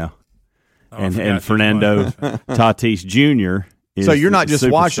fan now. And Fernando Tatis Jr. is so you're not just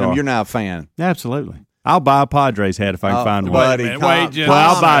superstar. watching them, you're now a fan. Absolutely. I'll buy a Padres hat if I can find one. Buddy,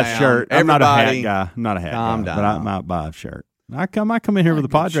 I'll buy a shirt. I'm not a hat guy. I'm not a hat calm guy, down. but I might buy a shirt. I come in here with a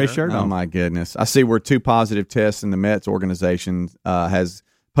Padres shirt on. Oh, my goodness. I see we're 2 positive tests, and the Mets organization has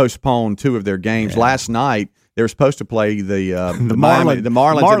postponed 2 of their games. Last night, they were supposed to play the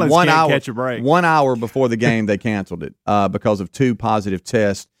Marlins at 1 hour. Catch a break. 1 hour before the game, they canceled it because of 2 positive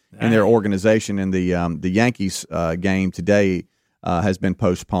tests in their organization. And the Yankees game today has been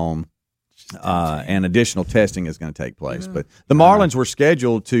postponed. And additional testing is going to take place. But the Marlins were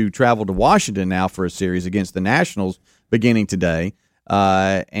scheduled to travel to Washington now for a series against the Nationals beginning today.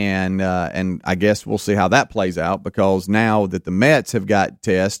 And I guess we'll see how that plays out, because now that the Mets have got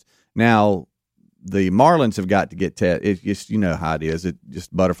tests, now the Marlins have got to get tested. It's just, you know how it is. It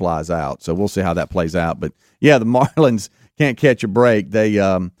just butterflies out. So we'll see how that plays out. But, yeah, the Marlins can't catch a break. They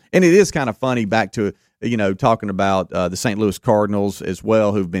and it is kind of funny, back to talking about the St. Louis Cardinals as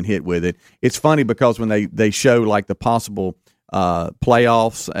well, who've been hit with it. It's funny because when they show like the possible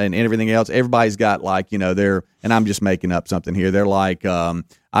playoffs and everything else, everybody's got they're, and I'm just making up something here, they're like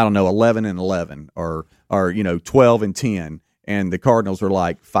 11-11 or 12-10, and the Cardinals are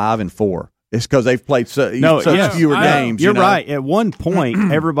like 5-4. It's because they've played such fewer games. You're right. At one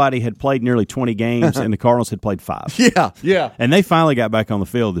point, everybody had played nearly 20 games, and the Cardinals had played 5. Yeah. And they finally got back on the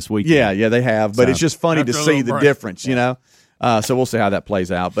field this weekend. Yeah, they have. But it's just funny to see the difference, So we'll see how that plays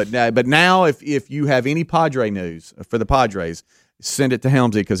out. But now, if you have any Padre news for the Padres, send it to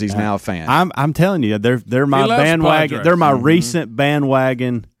Helmsy, because he's now a fan. I'm telling you, they're my bandwagon. Padres. They're my recent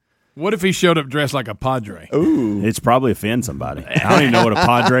bandwagon. What if he showed up dressed like a Padre? Ooh, it's probably offend somebody. I don't even know what a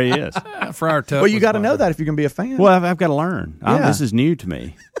Padre is. Friar Tuck. Well, you got to know that if you're going to be a fan. Well, I've got to learn. This is new to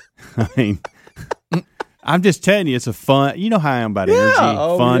me. I mean, I'm just telling you, it's a fun. You know how I am about energy,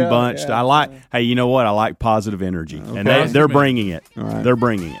 fun bunch. I like. Hey, you know what? I like positive energy, and they're bringing it. Right. They're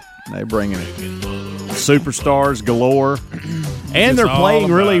bringing it. They're bringing it. Superstars galore, and they're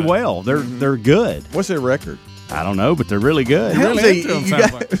playing really well. They're good. What's their record? I don't know, but they're really good. Helmsy,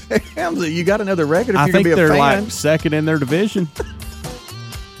 you got to know the record if I you're going think to be a they're fan. like second in their division.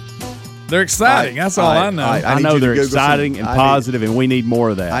 They're exciting. That's all I know. I know they're exciting and positive, and we need more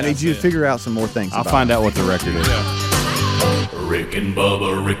of that. I need you to figure out some more things. I'll find out what the record is. Rick and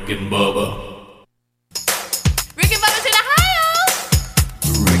Bubba, Rick and Bubba. Rick and Bubba's in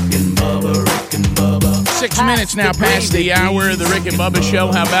Ohio. Rick and Bubba, Rick and Bubba. 6 minutes now past the hour of the Rick and Bubba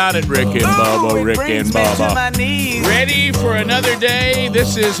Show. How about it, Rick and Bubba, Rick and Bubba? Ready for another day?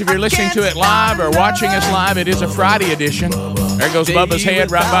 This is, if you're listening to it live or watching us live, it is a Friday edition. There goes Bubba's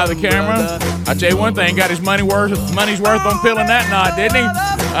head right by the camera. I'll tell you one thing, got his money's worth on peeling that knot, didn't he? All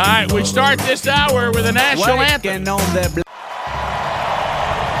right, we start this hour with a national anthem.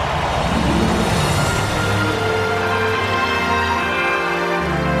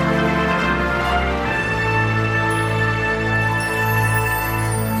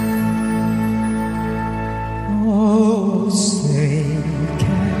 Oh, say,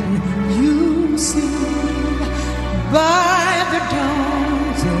 can you see by the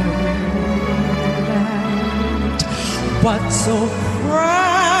dawn's early light what so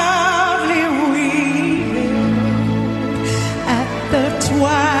proudly we hailed at the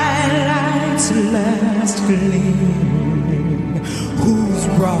twilight's last gleaming, whose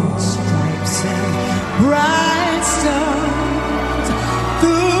broad stripes and bright stars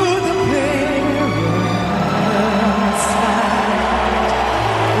through the perilous fight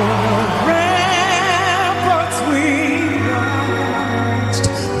o'er ramparts we watched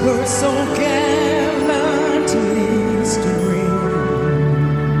were so gallantly streamed.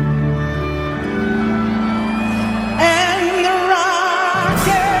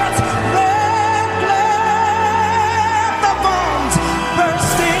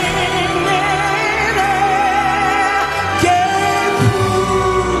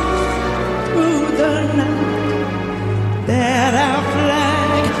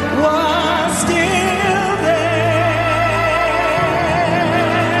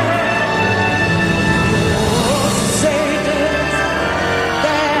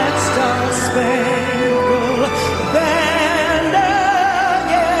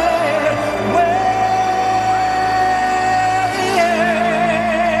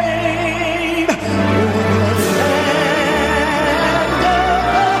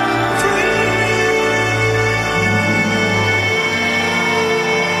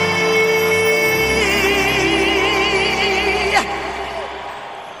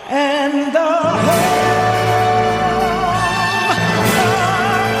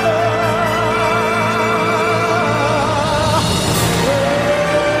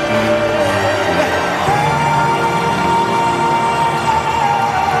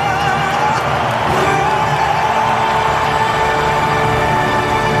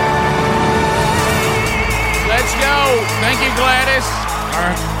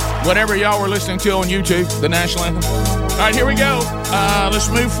 whatever y'all were listening to on YouTube, the national anthem. All right, here we go. Let's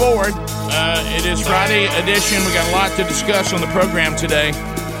move forward. It is Friday edition. We got a lot to discuss on the program today.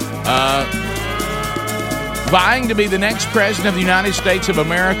 Vying to be the next president of the United States of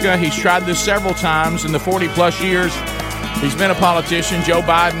America. He's tried this several times in the 40-plus years he's been a politician. Joe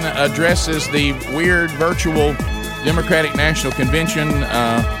Biden addresses the weird virtual Democratic National Convention.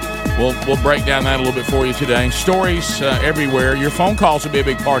 We'll break down that a little bit for you today. Stories everywhere. Your phone calls will be a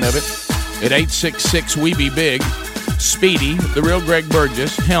big part of it. At 866-WE-BE-BIG. Speedy, the real Greg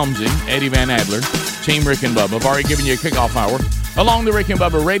Burgess, Helmsy, Eddie Van Adler, Team Rick and Bubba. I've already given you a kickoff hour. Along the Rick and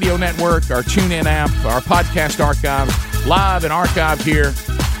Bubba radio network, our TuneIn app, our podcast archive, live and archived here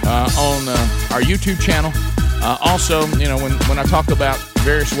on our YouTube channel. Also, you know, when I talk about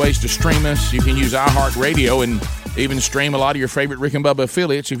various ways to stream us, you can use iHeartRadio and even stream a lot of your favorite Rick and Bubba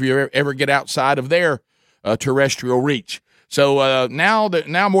affiliates if you ever get outside of their terrestrial reach. So now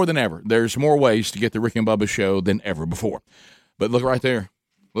more than ever, there's more ways to get the Rick and Bubba show than ever before. But look right there.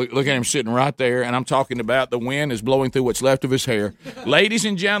 Look at him sitting right there, and I'm talking about the wind is blowing through what's left of his hair. Ladies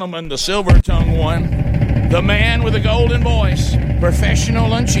and gentlemen, the silver-tongued one, the man with a golden voice, professional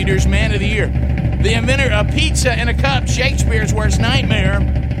lunch eaters, man of the year, the inventor of pizza in a cup, Shakespeare's worst nightmare,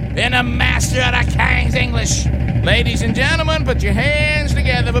 and a master of the King's English. Ladies and gentlemen, put your hands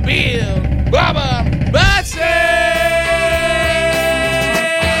together for Bill Bubba Bussey!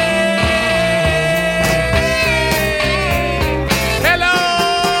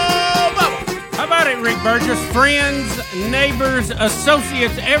 Rick Burgess, friends, neighbors,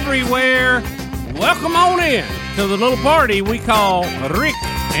 associates everywhere, welcome on in to the little party we call Rick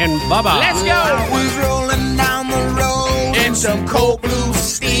and Bubba. Let's go! I was rolling down the road in some cold blue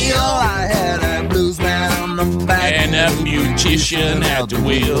steel. I had a blues man on the back and a musician at the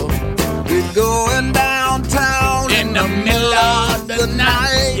wheel. We're going downtown in the middle of the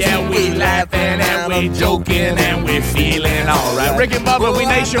night. Yeah, we laughing and we joking and we feeling all right. Rick and Bubba, we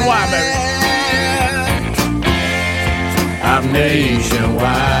nationwide, baby. I'm nationwide.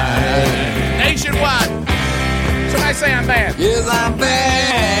 Nationwide. Somebody say I'm bad. Yes, I'm bad.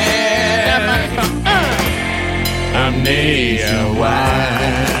 I'm nationwide.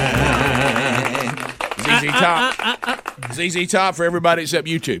 ZZ Top. ZZ Top for everybody except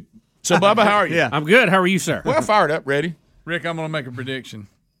YouTube. So, Bubba, how are you? Yeah, I'm good. How are you, sir? Well, fired up. Ready? Rick, I'm going to make a prediction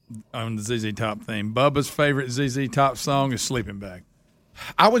on the ZZ Top theme. Bubba's favorite ZZ Top song is Sleeping Bag.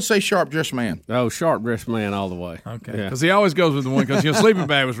 I would say Sharp Dressed Man. Oh, Sharp Dressed Man all the way. Okay. Because he always goes with the one, because Sleeping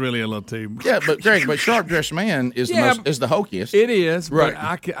Bag was really a little too. Yeah, but Greg, Sharp Dressed Man is the hokiest. It is. Right.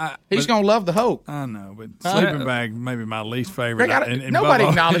 But he's going to love the hoke. I know, but Sleeping Bag maybe my least favorite. Greg, nobody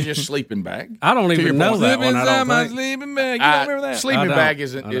acknowledges Sleeping Bag. I don't even know that one. I don't think. Sleeping Bag. You don't remember that? Sleeping Bag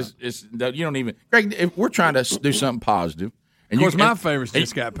is you don't even. Greg, if we're trying to do something positive. And of course, my favorite's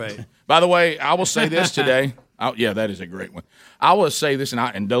Just Got Paid. By the way, I will say this today. Yeah, that is a great one. I will say this,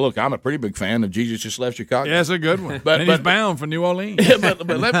 and look, I'm a pretty big fan of Jesus Just Left Chicago. Yeah, it's a good one. But he's bound for New Orleans.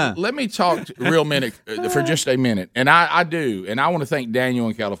 but let me talk real minute for just a minute, and I do, and I want to thank Daniel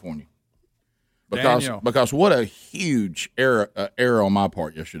in California because what a huge error on my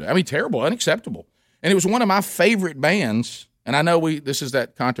part yesterday. I mean, terrible, unacceptable, and it was one of my favorite bands. And I know this is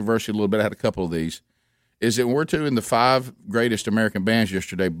that controversy a little bit. I had a couple of these. Is that we're two in the 5 greatest American bands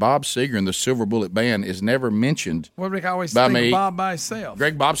yesterday. Bob Seger and the Silver Bullet Band is never mentioned. Well, Rick, I always by think me. of Bob by himself.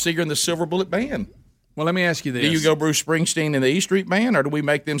 Greg, Bob Seger and the Silver Bullet Band. Well, let me ask you this. Do you go Bruce Springsteen and the E Street Band, or do we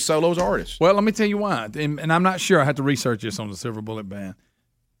make them solos artists? Well, let me tell you why. And I'm not sure. I had to research this on the Silver Bullet Band.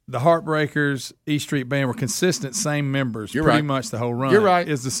 The Heartbreakers, E Street Band were consistent, same members pretty much the whole run. You're right.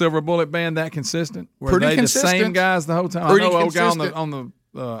 Is the Silver Bullet Band that consistent? Were Pretty they consistent. the same guys the whole time? Pretty I know old guy consistent. on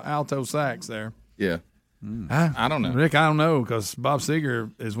the alto sax there. Yeah. I don't know. Rick, I don't know, because Bob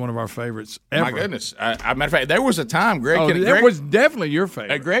Seger is one of our favorites ever. My goodness. Matter of fact, there was a time, Greg. That was definitely your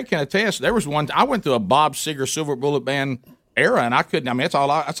favorite. Greg can attest. There was one. I went through a Bob Seger Silver Bullet Band era, and I couldn't. I mean, that's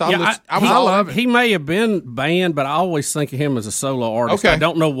all. I love it. He may have been banned, but I always think of him as a solo artist. Okay. I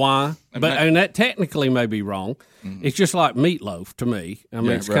don't know why, and that technically may be wrong. Mm-hmm. It's just like Meatloaf to me. I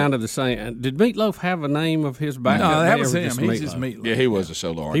mean, it's kind of the same. Did Meatloaf have a name of his back? No, that was him. He's just Meatloaf. Yeah, he was a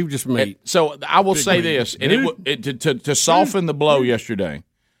solo artist. He was just Meat. So I will say this, and to soften the blow yesterday,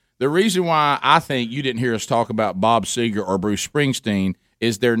 the reason why I think you didn't hear us talk about Bob Seger or Bruce Springsteen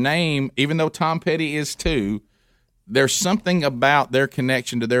is their name, even though Tom Petty is too, there's something about their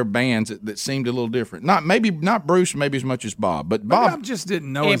connection to their bands that seemed a little different. Not Bruce, maybe as much as Bob, but Bob. I just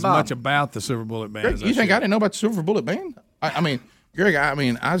didn't know as much about the Silver Bullet Band. Greg, you think I didn't know about the Silver Bullet Band? I mean, Greg, I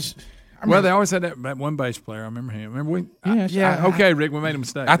Well, they always had that one bass player. I remember him. Remember we? Yeah. Okay, Rick, we made a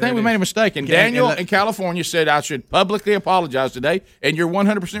mistake. I think we made a mistake. And Okay, Daniel and in California said I should publicly apologize today, and you're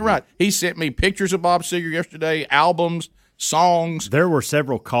 100% right. He sent me pictures of Bob Seger yesterday, albums, songs. There were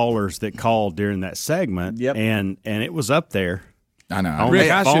several callers that called during that segment, and it was up there. I know. On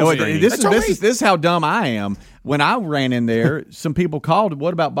that phone screen. This is how dumb I am. When I ran in there, some people called.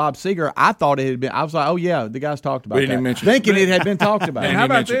 What about Bob Seger? I thought it had been. I was like, oh yeah, the guys talked about We didn't that. even mention thinking it had been talked about. And how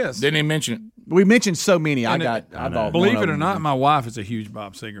about this? Didn't even mention it. We mentioned so many. I And believe it or not, my wife is a huge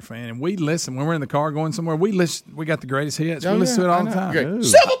Bob Seger fan, and we listen when we're in the car going somewhere. We listen. We got the greatest hits. Oh, we listen yeah, to it all I the know. time. Great.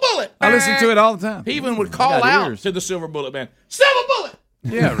 Silver Bullet. I listen to it all the time. He even would call out to the Silver Bullet band. Silver Bullet.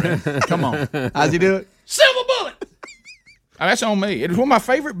 Yeah, Rick. Come on. How's he do it? Silver Bullet. That's on me. It was one of my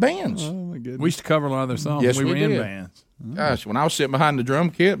favorite bands. Oh my goodness. We used to cover a lot of their songs. Yes, we were in did. bands. Gosh, when I was sitting behind the drum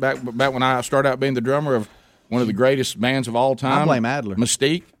kit back when I started out being the drummer of one of the greatest bands of all time, I blame Adler.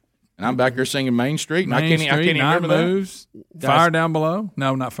 Mystique, and I'm back there singing Main Street, and I Main can't Street, even Night remember Moves, Fire Down Below.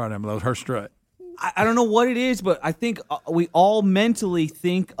 No, not Fire Down Below. Her Strut. I don't know what it is, but I think we all mentally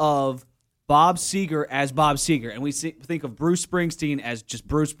think of Bob Seger as Bob Seger, and we think of Bruce Springsteen as just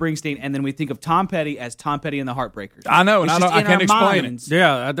Bruce Springsteen, and then we think of Tom Petty as Tom Petty and the Heartbreakers. I know, and It's I just in can't our explain minds. it.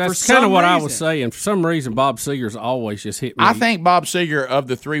 Yeah, that's For kind of some what I was reason. saying. For some reason, Bob Seger's always just hit me. I think Bob Seger, of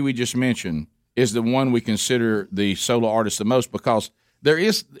the three we just mentioned, is the one we consider the solo artist the most because there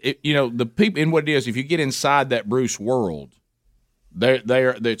is, the people, and what it is, if you get inside that Bruce world,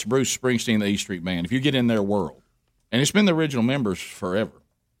 it's Bruce Springsteen, the E Street Band. If you get in their world, and it's been the original members forever.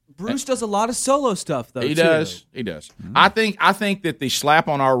 Bruce does a lot of solo stuff, though. He too. does. He does. I think that the slap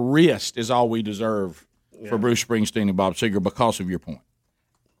on our wrist is all we deserve for Bruce Springsteen and Bob Seger because of your point.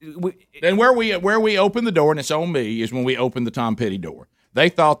 And where we open the door, and it's on me, is when we open the Tom Petty door. They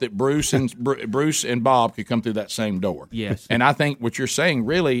thought that Bruce and Bob could come through that same door. Yes. And I think what you're saying,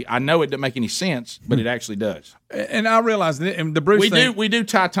 really, I know it doesn't make any sense, but it actually does. And I realize that and the Bruce thing, we do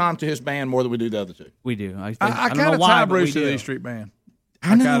tie Tom to his band more than we do the other two. We do. I kind don't know of why, tie but we Bruce to do. the E Street Band.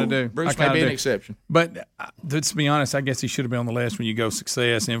 I know. kind of do. Bruce I kinda may be an do. exception. But to be honest, I guess he should have been on the list when you go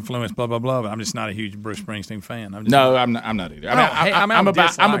success, influence, blah blah blah. But I'm just not a huge Bruce Springsteen fan. I'm not either. I'm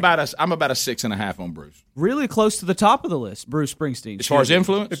about a 6.5 on Bruce. Really close to the top of the list, Bruce Springsteen. As far as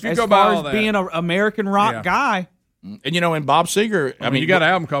influence? If you as go by far all as that. being an American rock guy. And in Bob Seger, I mean, you got an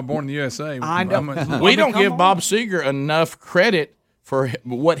album called Born in the USA. I know. We don't give Bob Seger enough credit for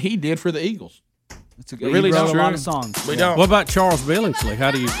what he did for the Eagles. He really wrote don't. a lot of songs. We don't. What about Charles Billingsley?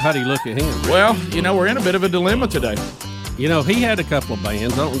 How do you look at him? Well, we're in a bit of a dilemma today. He had a couple of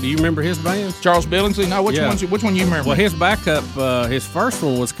bands. Do you remember his bands? Charles Billingsley? No, which one you remember? Well, his backup, his first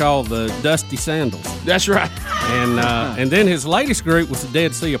one was called the Dusty Sandals. That's right. And then his latest group was the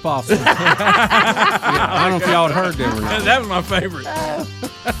Dead Sea Apostles. I don't know if y'all had heard them or not. That was my favorite.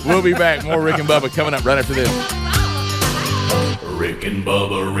 We'll be back. More Rick and Bubba coming up right after this. Rick and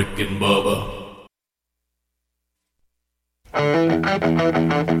Bubba, Rick and Bubba.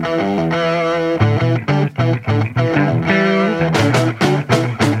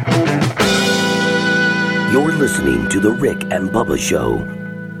 You're listening to The Rick and Bubba Show.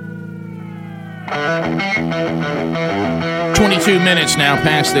 22 minutes now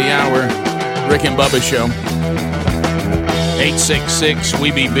past the hour. Rick and Bubba Show.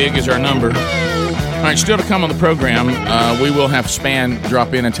 866-WE-BE-BIG is our number. All right, still to come on the program, we will have Span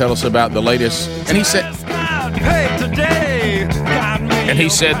drop in and tell us about the latest. And he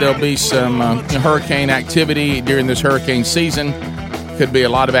said, there'll be some hurricane activity during this hurricane season. Could be a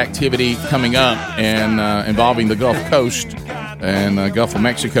lot of activity coming up and involving the Gulf Coast and Gulf of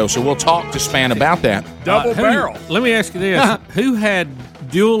Mexico. So we'll talk to Span about that. Double barrel. Let me ask you this. Who had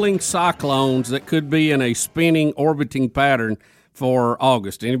dueling cyclones that could be in a spinning, orbiting pattern for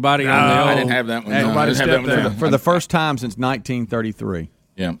August? Anybody on the I didn't have that one. Nobody I didn't have that one. for the first time since 1933.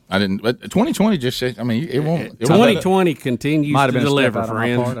 Yeah, I didn't. But 2020 just said, it won't. 2020 continues Might have to been deliver, a step out of my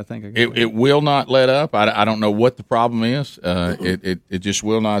friends. part, I think. It will not let up. I don't know what the problem is. It just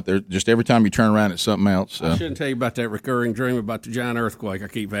will not. Just every time you turn around, it's something else. I shouldn't tell you about that recurring dream about the giant earthquake I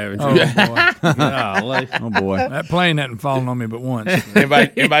keep having. Oh, boy. Golly. Oh, boy. That plane hadn't fallen on me but once.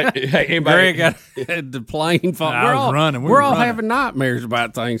 Greg got the plane fall. I was running. We're all having nightmares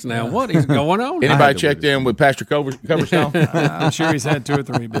about things now. What is going on? Anybody checked in with Pastor Coverstone? I'm sure he's had 2 or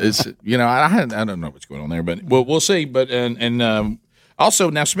 3. But I don't know what's going on there, but we'll see. But also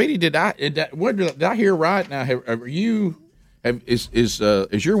now, Smitty, did I hear right? Now,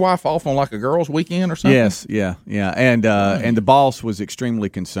 is your wife off on like a girls' weekend or something? Yes, yeah, and the boss was extremely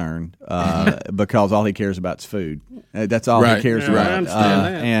concerned because all he cares about is food. That's all he cares about. I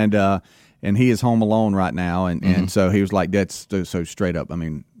understand that. and he is home alone right now, and so he was like, "That's so straight up. I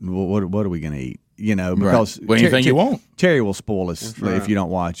mean, what are we going to eat?" You know, because Well, anything you want. Terry will spoil us if you don't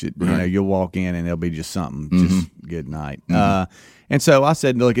watch it. You know, you'll walk in and it'll be just something. Just good night. And so I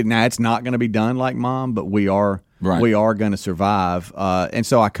said, "Look, now it's not going to be done like Mom, but we are." Right. We are going to survive. And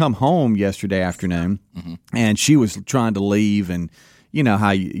so I come home yesterday afternoon, and she was trying to leave, and you know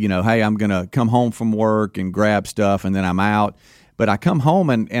how hey, I'm going to come home from work and grab stuff, and then I'm out. But I come home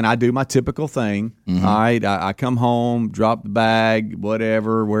and I do my typical thing. All right, I come home, drop the bag,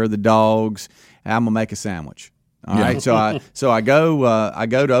 whatever, where are the dogs? I'm gonna make a sandwich. All right, so I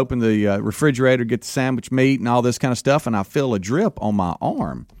go to open the refrigerator, get the sandwich meat and all this kind of stuff, and I feel a drip on my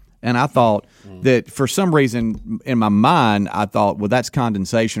arm. And I thought that for some reason in my mind, I thought, well, that's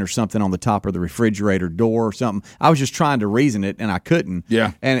condensation or something on the top of the refrigerator door or something. I was just trying to reason it, and I couldn't.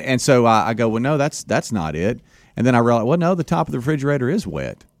 Yeah. And so I go, well, no, that's not it. And then I realized, well, no, the top of the refrigerator is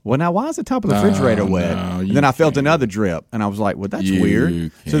wet. Well, now why is the top of the refrigerator wet? And then I felt another drip, and I was like, well, that's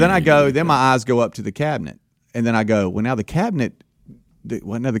weird. So then then my eyes go up to the cabinet, and then I go, well, now the cabinet's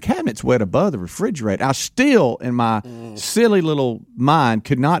wet above the refrigerator. I still, in my silly little mind,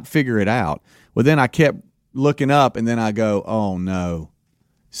 could not figure it out. Well, then I kept looking up, and then I go, oh, no,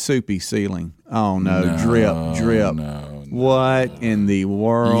 soupy ceiling. Oh, no, drip. No. What in the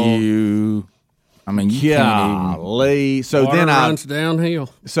world? You can't even. So Water then runs downhill.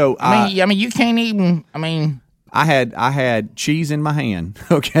 So I mean, you can't even. I mean, I had cheese in my hand,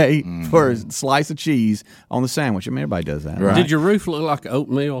 okay, for a slice of cheese on the sandwich. I mean, everybody does that. Right? Did your roof look like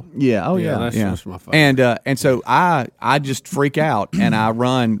oatmeal? Yeah. Oh, yeah. That's my favorite. And so I just freak out, and I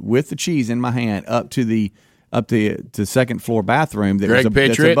run with the cheese in my hand up to the second floor bathroom that's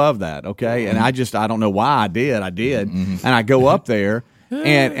above that, okay? And I don't know why I did, and I go up there,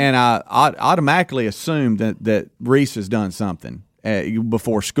 and I automatically assumed that Reese has done something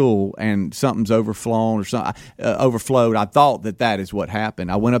before school, and something's overflown or something overflowed. I thought that is what happened.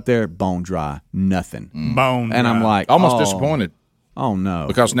 I went up there, bone dry, nothing, bone, and I'm like almost disappointed. Oh no!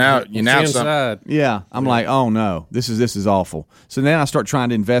 Because now inside. Yeah, I'm like, oh no, this is awful. So then I start trying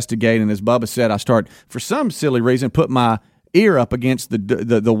to investigate, and as Bubba said, I start for some silly reason put my ear up against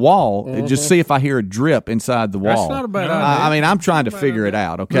the wall and just see if I hear a drip inside the wall. That's not a bad idea. I mean, I'm trying to figure it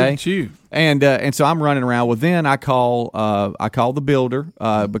out. Okay, and so I'm running around. Well, then I call the builder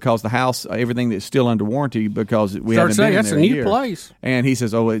because the house, everything that's still under warranty because we haven't been in there that's a new place. And he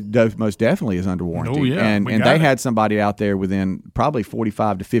says, oh, it most definitely is under warranty. Oh, yeah, and they had somebody out there within probably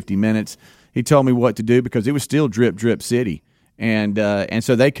 45 to 50 minutes. He told me what to do because it was still drip city, and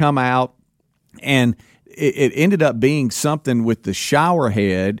so they come out and. It ended up being something with the shower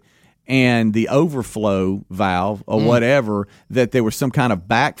head and the overflow valve or whatever, that there was some kind of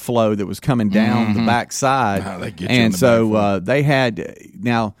backflow that was coming down the backside. And so they had –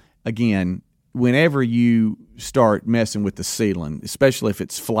 now, again, whenever you start messing with the ceiling, especially if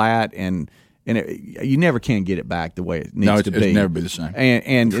it's flat and you never can get it back the way it needs to be. It'll never be the same.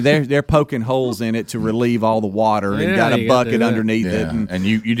 And they're poking holes in it to relieve all the water and got a bucket underneath it. And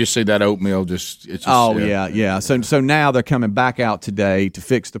you just see that oatmeal it's just yeah. So now they're coming back out today to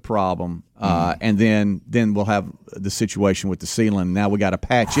fix the problem. And then we'll have the situation with the ceiling. Now we got to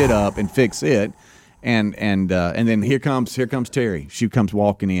patch it up and fix it. And then here comes Terry. She comes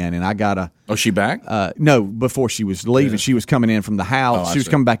walking in, and I gotta. Oh, she back? No, before she was leaving, she was coming in from the house. She was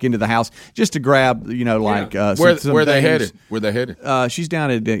coming back into the house just to grab, where they headed? Where they headed? She's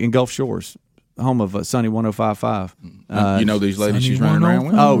down in Gulf Shores, home of Sunny 105.5. You know these ladies she's running around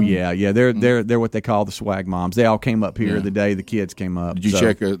with? Oh yeah. They're what they call the swag moms. They all came up here the day the kids came up. Did you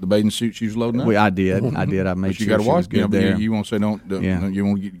check the bathing suit she was loading up? I did. I made sure you got to watch. Good there. You won't say don't. You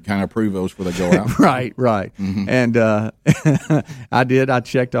won't kind of approve those before they go out. Right. And I did. I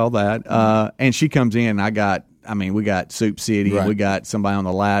checked all that. And she comes in. We got Soup City. Right. We got somebody on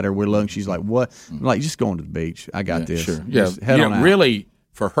the ladder. We're looking. She's like, "What?" I'm like, "Just going to the beach. I got this." Sure. Just head on out. Really.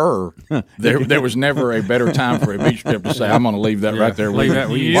 For her, there was never a better time for a beach trip to say, I'm going to leave that right there. Leave that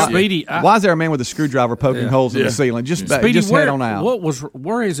with you. Speedy, why is there a man with a screwdriver poking holes in the ceiling? Just head on out.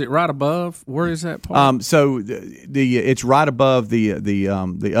 Where is it? Right above? Where is that part? So it's right above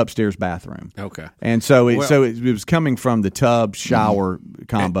the upstairs bathroom. Okay. And so it was coming from the tub shower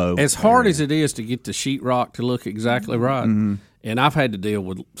combo. As hard as it is to get the sheetrock to look exactly right. Mm-hmm. And I've had to deal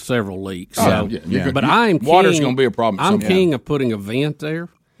with several leaks. But water's going to be a problem. I'm king of putting a vent there,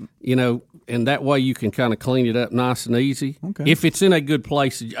 and that way you can kind of clean it up nice and easy. Okay. If it's in a good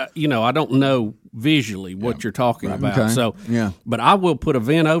place, I don't know visually what you're talking about. Okay. So, but I will put a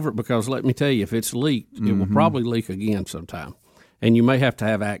vent over it because let me tell you, if it's leaked, it will probably leak again sometime. and you may have to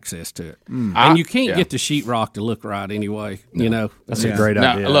have access to it. I- And you can't yeah. get the sheetrock to look right anyway. You know, That's a great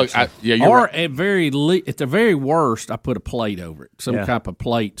idea. Look, you're or right. at the very worst, I put a plate over it, some Yeah. type of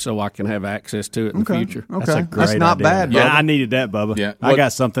plate, so I can have access to it in the future. Okay. That's a great That's not idea. bad, Yeah, Bubba. I needed that, Bubba. Yeah. I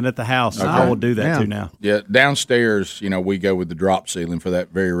got something at the house. I will do that Yeah. too now. Yeah, downstairs, we go with the drop ceiling for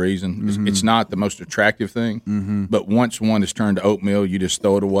that very reason. It's not the most attractive thing, but once one is turned to oatmeal, you just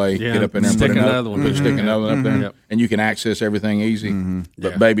throw it away, Yeah. get up in there, and Stick put another one. stick another one up there, Yep. and you can access everything easy.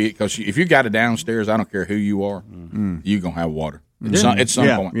 But baby, because if you got it downstairs, I don't care who you are, you're gonna have water at some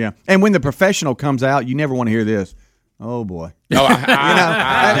yeah, point. yeah. And when the professional comes out, you never want to hear this. Oh boy. No,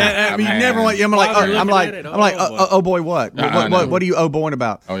 You never want. I'm like, oh boy, what? I know. What are you oh boying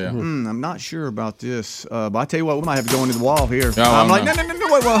about? Oh yeah. I'm not sure about this, but I tell you what, we might have to go into the wall here. Oh, I'm like, no.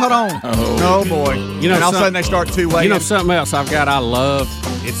 no, wait, hold on. Oh boy. You know, and all of a sudden they start two-way. You know something else I've got I love?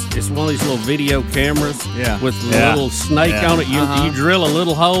 It's one of these little video cameras with a little snake on it. You drill a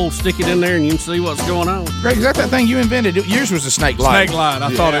little hole, stick it in there, and you can see what's going on. Greg, is that thing you invented? Yours was a snake light. Snake light.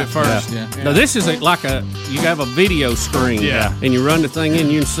 I thought it at first. Yeah. Now this is you have a video screen, and you run the thing in,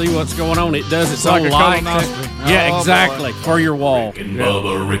 you can see what's going on. It does its like own a light. colonoscopy. Yeah, Oh, exactly, for your wall. Rick and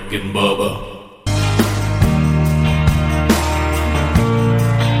Bubba, Rick and Bubba.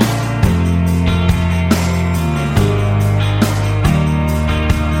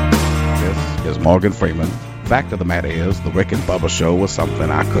 This is Morgan Freeman. Fact of the matter is, the Rick and Bubba show was something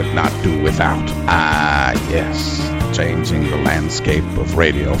I could not do without. Ah, yes. Changing the landscape of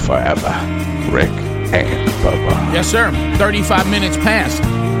radio forever. Rick and Bubba. Yes, sir. 35 minutes past.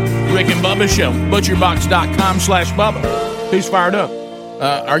 Rick and Bubba Show. ButcherBox.com/Bubba. Who's fired up?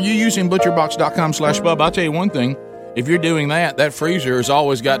 Are you using ButcherBox.com/Bubba? I'll tell you one thing. If you're doing that, that freezer has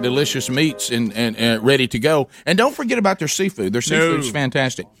always got delicious meats and ready to go. And don't forget about their seafood. Their seafood's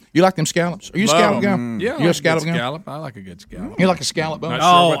fantastic. You like them scallops? Are you a scallop guy? Yeah, You a scallop guy? scallop. I like a good scallop. You like a scallop? Not Bubba?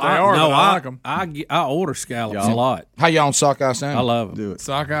 sure what they are, but I like them. I order scallops a lot. How y'all on sockeye salmon? I love them. Do it.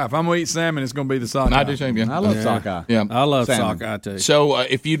 Sockeye. If I'm going to eat salmon, it's going to be the sockeye. I do too. Yeah. I love sockeye. Yeah. I love Salmon. sockeye too. So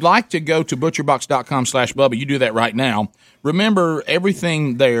if you'd like to go to ButcherBox.com/Bubba, you do that right now. Remember,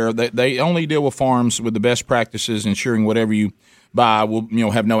 everything there, they only deal with farms with the best practices, ensuring whatever you buy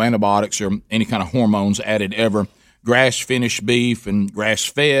will have no antibiotics or any kind of hormones added ever. Grass-finished beef and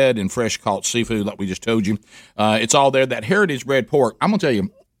grass-fed and fresh-caught seafood, like we just told you. It's all there. That heritage-bred pork, I'm going to tell you,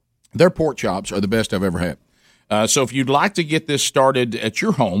 their pork chops are the best I've ever had. So if you'd like to get this started at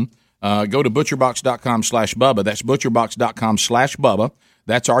your home, go to ButcherBox.com/Bubba. That's ButcherBox.com/Bubba.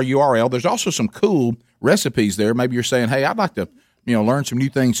 That's our URL. There's also some cool recipes there. Maybe you're saying, hey, I'd like to learn some new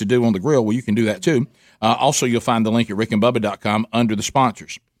things to do on the grill. Well, you can do that too. Also, you'll find the link at rickandbubba.com under the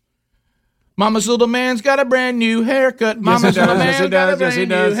sponsors. Mama's little man's got a brand new haircut. Mama's little man's got a brand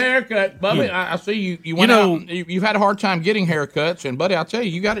new haircut. Bubba, I see you went out. You've had a hard time getting haircuts, and buddy, I'll tell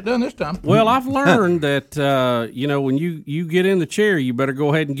you, you got it done this time. Well, I've learned that when you get in the chair, you better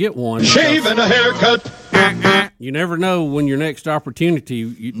go ahead and get one. Shave and a haircut. You never know when your next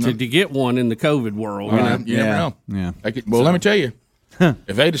opportunity to get one in the COVID world. You never know. Yeah. Well, let me tell you,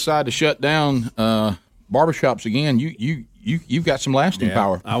 if they decide to shut down barbershops again, you've got some lasting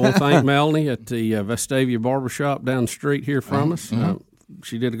power. I will thank Melanie at the Vestavia Barbershop down the street here from us.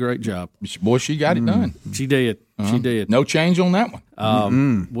 She did a great job. Boy, she got it done. She did. She did. No change on that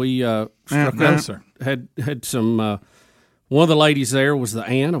one. We had some. One of the ladies there was the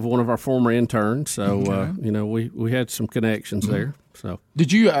aunt of one of our former interns, so we had some connections there. So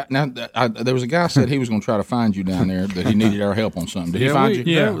did you? There was a guy said he was going to try to find you down there, that he needed our help on something. Did he find you?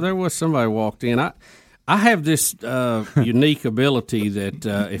 Yeah, there was somebody walked in. I have this unique ability that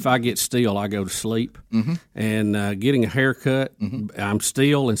if I get still, I go to sleep. And getting a haircut, I'm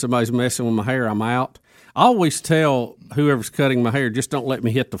still, and somebody's messing with my hair, I'm out. I always tell whoever's cutting my hair, just don't let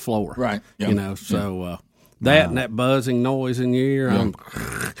me hit the floor. Right. Yeah. And that buzzing noise in your ear.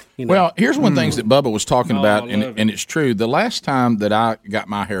 Yeah. Well, here's one of the things that Bubba was talking about, and it's true. The last time that I got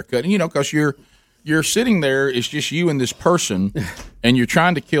my hair cut, because you're sitting there, it's just you and this person, and you're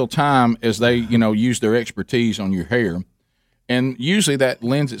trying to kill time as they, use their expertise on your hair. And usually that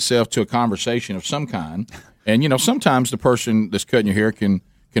lends itself to a conversation of some kind. And, sometimes the person that's cutting your hair can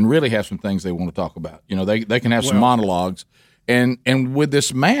really have some things they want to talk about. They can have some monologues. And with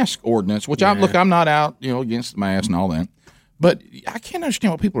this mask ordinance, which I'm not out, against the mask and all that, but I can't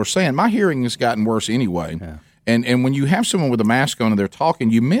understand what people are saying. My hearing has gotten worse anyway. Yeah. And when you have someone with a mask on and they're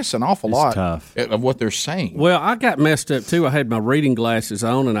talking, you miss an awful lot of what they're saying. Well, I got messed up too. I had my reading glasses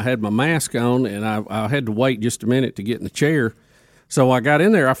on and I had my mask on, and I had to wait just a minute to get in the chair. So I got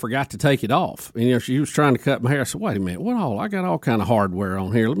in there, I forgot to take it off. And, she was trying to cut my hair. I said, wait a minute, I got all kind of hardware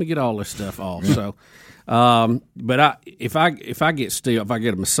on here. Let me get all this stuff off. So, but if I get still, if I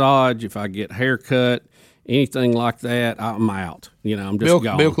get a massage, if I get a haircut, anything like that, I'm out. I'm just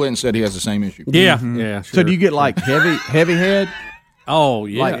gone. Bill Clinton said he has the same issue. Yeah, yeah. Sure. So do you get like heavy head? Oh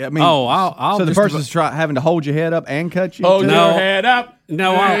yeah. I'll so the person's having to hold your head up and cut you. Hold your head up.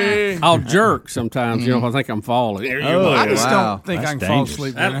 No, I'll jerk sometimes. If I think I'm falling. I just don't think I can fall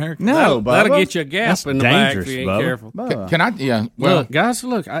asleep during a haircut. No, that'll get you a gap in the back if you ain't careful. Can I? Yeah. Well, look, guys,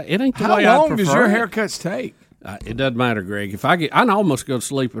 it ain't the how way I long prefer does your it. haircuts take? It doesn't matter, Greg. If I almost go to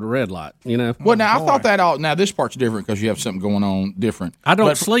sleep at a red light. Well, now I thought that now this part's different because you have something going on different. I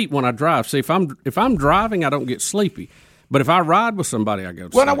don't sleep when I drive. See, if I'm driving, I don't get sleepy. But if I ride with somebody, I go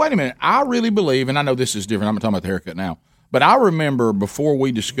to sleep. Well, now, wait a minute. I really believe, and I know this is different. I'm not talking about the haircut now. But I remember before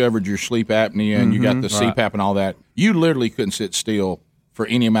we discovered your sleep apnea and you got the CPAP and all that, you literally couldn't sit still for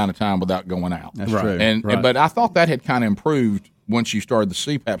any amount of time without going out. That's true. But I thought that had kind of improved once you started the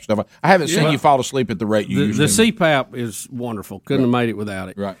CPAP stuff. I haven't seen you fall asleep at the rate you usually do. The CPAP is wonderful. Couldn't have made it without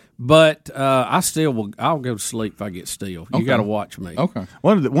it. Right. But I'll go to sleep if I get still. You got to watch me. Okay.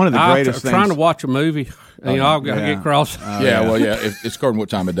 One of the greatest things. Trying to watch a movie, I'll get cross. It's according to what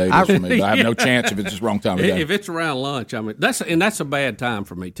time of day it is for me. But I have no chance if it's the wrong time of day. If it's around lunch, that's a bad time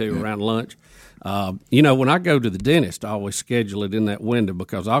for me too. Around lunch. When I go to the dentist, I always schedule it in that window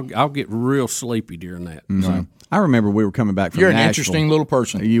because I'll get real sleepy during that. Mm-hmm. So. I remember we were coming back from You're Nashville. an interesting little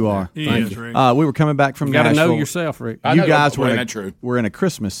person. You are. Thank you. We were coming back from Nashville. You got to know yourself, Rick. You guys were in a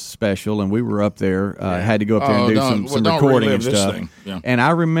Christmas special, and we were up there. Had to go up there and do some recording and stuff. Yeah. And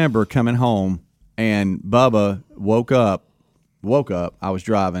I remember coming home, and Bubba woke up. I was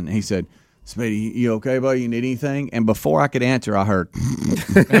driving, and he said, Smitty, you okay, buddy? You need anything? And before I could answer, I heard. He used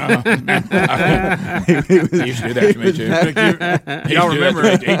to do that to me, too. Y'all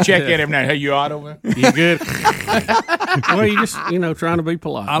remember, he'd check in every night. Hey, you out over there? You good? Well, you just, trying to be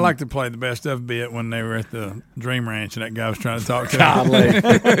polite. I like to play the best of bit when they were at the Dream Ranch and that guy was trying to talk to him.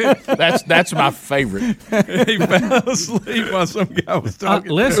 That's my favorite. He fell asleep while some guy was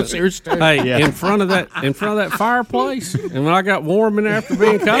talking. Listen, in front of that fireplace, and when I got warm in there after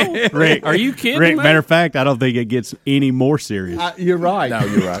being cold, Rick, are you kidding Rick, me? Matter of fact, I don't think it gets any more serious. You're right. No,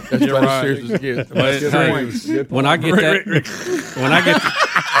 you're right. That's You're about right. as serious as it gets. When I get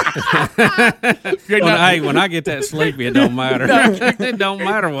when I get that sleepy, it don't matter. It don't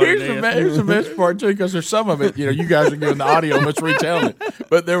matter what it is. Here's the best part too, because there's some of it. You guys are giving the audio, and let's retelling it.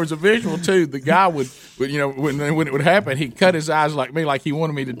 But there was a visual too. The guy would when it would happen, he'd cut his eyes like me, like he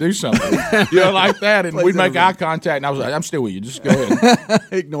wanted me to do something, like that, and we'd make eye contact, and I was like, "I'm still with you. Just go ahead."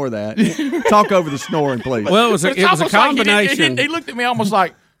 Ignore that. Talk over the snoring, please. Well, it was a combination. Like he looked at me almost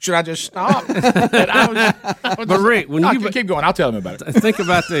like, should I just stop? But Rick, when you keep going, I'll tell him about it. Think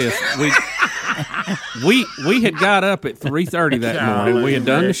about this. We had got up at 3:30 that morning. We had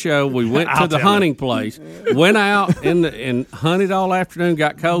done the show. We went to the hunting place, went out and hunted all afternoon.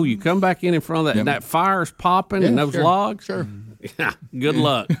 Got cold. You come back in front of that, and that fire's popping and those logs. Sure. Yeah, good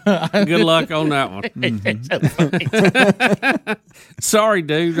luck. Good luck on that one. Sorry,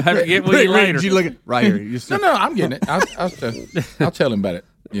 dude. I have to get with you later. Did you look at right here? No, I'm getting it. I'll tell him about it.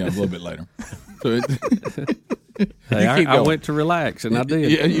 A little bit later. So I went to relax, and I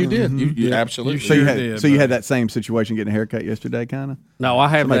did. Yeah, you did. You absolutely. So you had that same situation getting a haircut yesterday, kind of. No, I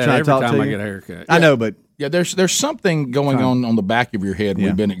have that every time I get a haircut. I know, but there's something going on the back of your head.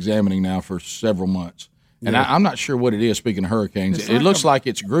 We've been examining now for several months. And I'm not sure what it is, speaking of hurricanes. It looks like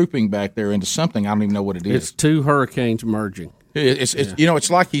it's grouping back there into something. I don't even know what it is. It's two hurricanes merging. It's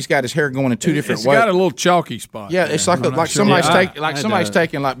like he's got his hair going in two different ways. It's got a little chalky spot. Yeah, it's like somebody's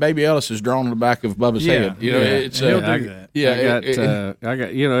taking like Baby Ellis is drawn on the back of Bubba's head.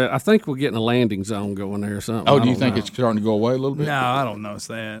 I think we're getting a landing zone going there or something. Oh, do you think it's starting to go away a little bit? No, I don't notice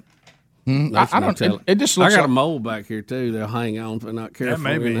that. I don't. It just looks. I got a mole back here too. They'll hang on if they're not careful. That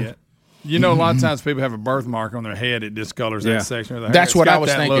may be it. A lot of times people have a birthmark on their head. It discolors that section of the hair. That's what I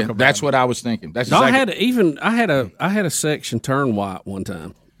was thinking. That's what I was thinking. That's exactly. I had a section turn white one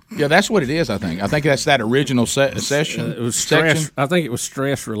time. Yeah, that's what it is. I think that's that original session. It was stress. I think it was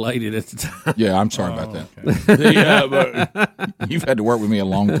stress related at the time. Yeah, I'm sorry about that. But you've had to work with me a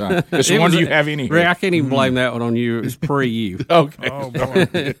long time. It's wonder you have any. Ray, I can't even blame that one on you. It was pre you. Okay. Oh boy.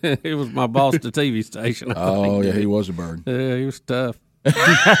 It was my boss to TV station. Oh yeah, he was a bird. Yeah, he was tough. Things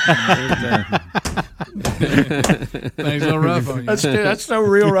are rough on you. That's so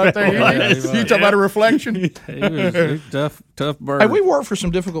real right there. You talk about a reflection. He was tough tough bird. Hey, we worked for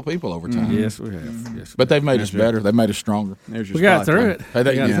some difficult people over time. Yes, we have. Yes, but they've made us better. They made us stronger. We got through it. Hey,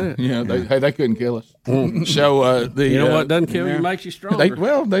 they, We got yeah, through it. yeah, they couldn't kill us. So you know what doesn't kill you makes you stronger.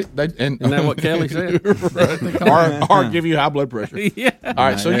 Isn't that what Kelly said? or give you high blood pressure. Yeah. All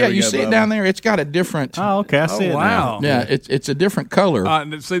right. So There we you go, see it Bubba. down there. It's got a different. Oh, okay. I see it. Wow. Now. Yeah, it's a different color.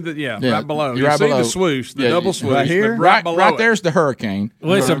 See the Yeah, right below. you're You right see below. the swoosh, the Yeah, double swoosh, right here, but right, below right it. there's the hurricane.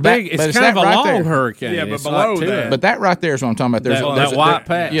 Well, it's a That- big. but It's kind of a that right long there. hurricane. Yeah, but It's below like that. But that right there is what I'm talking about. There's That white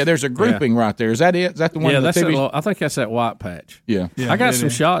patch. Yeah, there's a grouping right there. Is that it? Is that the one? Yeah, in the that's that TV? little, I think that's that white patch. Yeah. I got it some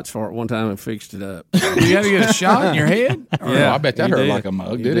is. shots for it one time and fixed it up. You had to get a shot in your head? Yeah, I bet that you hurt did. like a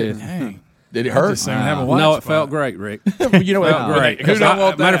mug. You Did it? did. Did it hurt? Just saying, have a white No, it spot. felt great, Rick. You know Felt what? great. Who don't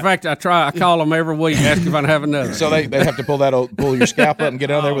want Matter that? of fact, I call them every week, ask if I have another. So they have to pull your scalp up and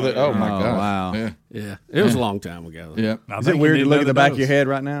get out there with it. Oh my god! wow. Yeah. Yeah, it was a long time ago. Yeah. Is it weird to look at the back of your head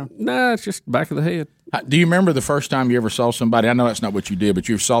right now? No, it's just back of the head. Do you remember the first time you ever saw somebody? I know that's not what you did, but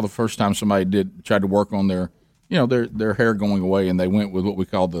you saw the first time somebody tried to work on their hair going away, and they went with what we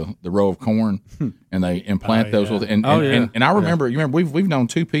call the row of corn, and they implant those with. And I remember, you remember we've known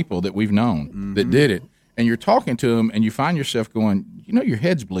two people that we've known that did it, and you're talking to them, and you find yourself going, your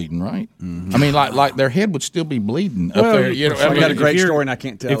head's bleeding, right? I mean, like their head would still be bleeding up there. I got a great story, and I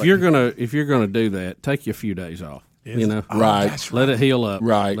can't tell. If you're gonna do that, take you a few days off. Right. Let it heal up.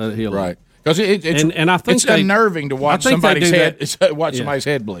 Right. Let it heal right. up. Because and I think it's unnerving to watch somebody's head somebody's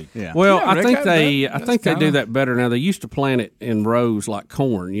head bleed. Yeah. Well, Yeah, I Rick, think they kinda- do that better now. They used to plant it in rows like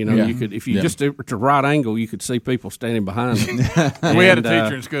corn. Yeah. You could if you Yeah. just do it to right angle, you could see people standing behind them. We had a And,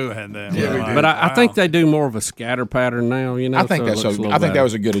 teacher in school who had that. Yeah, Wow. but I think they do more of a scatter pattern now. I think so it that's looks a little I think that better.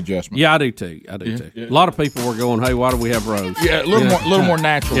 was a good adjustment. Yeah, I do too. A lot of people were going, "Hey, why do we have rows?" Yeah, a little more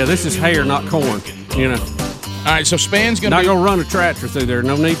natural. Yeah, this is hair, not corn. All right, so Span's going to not gonna run a tractor through there.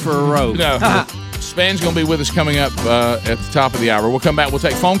 No need for a row. No. Span's going to be with us coming up at the top of the hour. We'll come back. We'll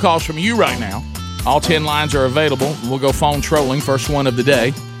take phone calls from you right now. All 10 lines are available. We'll go phone trolling. First one of the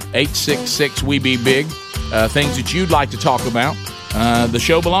day, 866-WE-BE-BIG. Things that you'd like to talk about. The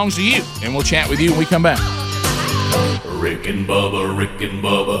show belongs to you, and we'll chat with you when we come back. Rick and Bubba, Rick and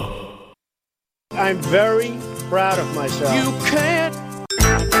Bubba. I'm very proud of myself. You can't.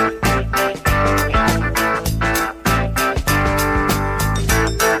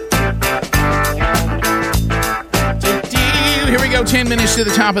 Here we go, 10 minutes to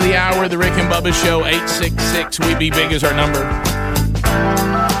the top of the hour. The Rick and Bubba Show, 866-WE-BE-BIG is our number.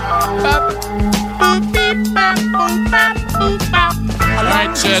 All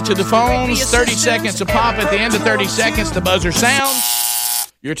right, to the phones, 30 seconds to pop. At the end of 30 seconds, the buzzer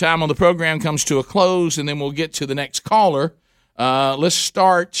sounds. Your time on the program comes to a close, and then we'll get to the next caller. Let's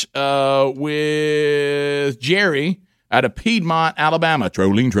start with Jerry out of Piedmont, Alabama.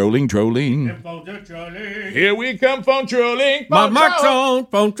 Trolling. Here we come, phone trolling. My mic's on,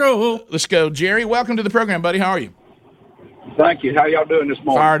 phone troll. Let's go, Jerry. Welcome to the program, buddy. How are you? Thank you. How y'all doing this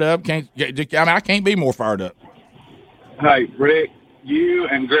morning? Fired up. I can't be more fired up. Hey, Rick, you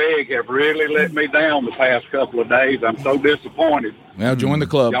and Greg have really let me down the past couple of days. I'm so disappointed. Well, join the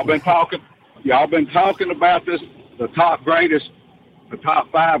club. Y'all been talking about this, the top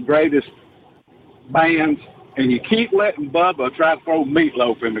 5 greatest bands, and you keep letting Bubba try to throw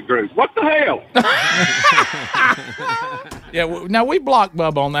Meatloaf in the group. What the hell? Yeah, now we block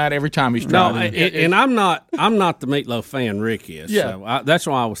Bubba on that every time he's No, trying. and I'm not the Meatloaf fan. Rick is. Yeah. So that's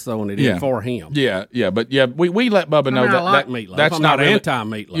why I was throwing it in for him. Yeah, we let Bubba know I that like Meatloaf. that's I'm not not really-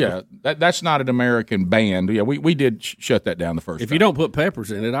 anti-Meatloaf. Yeah, that's not an American band. Yeah, we did shut that down the first If time. you don't put peppers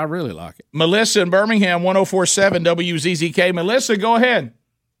in it, I really like it. Melissa in Birmingham, 104.7 WZZK. Melissa, go ahead.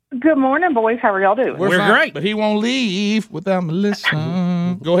 Good morning, boys. How are y'all doing? We're fine, great, but he won't leave without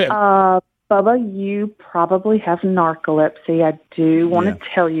Melissa. Go ahead. Bubba, you probably have narcolepsy. I do want to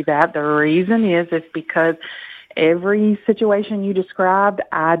tell you that. The reason is because every situation you described,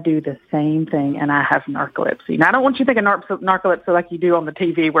 I do the same thing, and I have narcolepsy. Now, I don't want you thinking narcolepsy like you do on the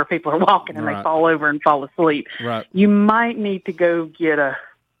TV where people are walking and they fall over and fall asleep. Right. You might need to go get a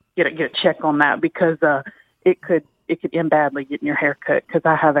check on that because it could end badly getting your hair cut because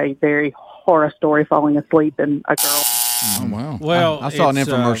I have a very horror story falling asleep and a girl. Oh, wow. Well, I saw an it's,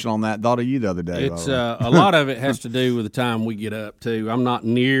 infomercial on that. Thought of you the other day. It's a lot of it has to do with the time we get up too. I'm not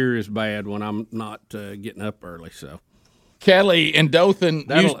near as bad when I'm not getting up early. So Kelly in Dothan,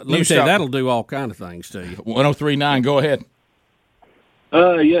 that'll do all kind of things to you. 103.9. Go ahead.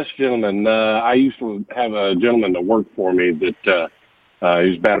 Yes, gentlemen. I used to have a gentleman that worked for me that he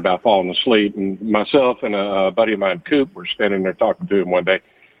was bad about falling asleep, and myself and a buddy of mine, Coop, were standing there talking to him one day.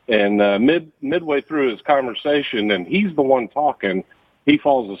 And midway through his conversation, and he's the one talking, he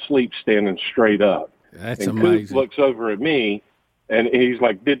falls asleep standing straight up. That's and amazing. Coop looks over at me, and he's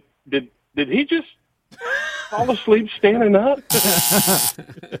like, "Did he just fall asleep standing up?"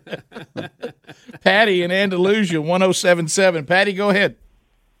 Patty in Andalusia, 1077. Patty, go ahead.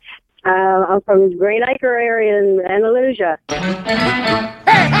 I'm from the Green Acre area in Andalusia.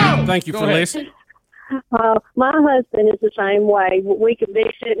 Thank you for listening. My husband is the same way. We could be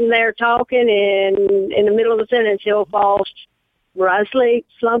sitting there talking, and in the middle of the sentence, he'll fall right asleep,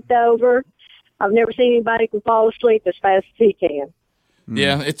 slumped over. I've never seen anybody can fall asleep as fast as he can.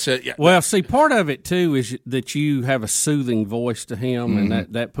 Yeah, it's well. See, part of it too is that you have a soothing voice to him, and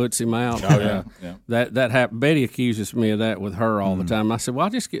that puts him out. Oh yeah, yeah. That happened. Betty accuses me of that with her all the time. I said, "Well, I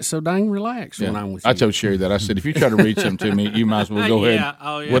just get so dang relaxed when I'm with you." I told Sherry that. I said, if you try to read something to me, you might as well go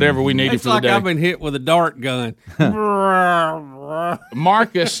ahead. Whatever we needed it's for like the day. I've been hit with a dart gun.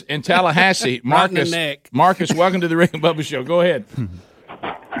 Marcus in Tallahassee. Right in the Marcus, neck. Marcus, welcome to the Rick and Bubba Show. Go ahead.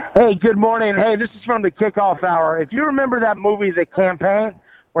 Hey, good morning. Hey, this is from the Kickoff Hour. If you remember that movie, The Campaign,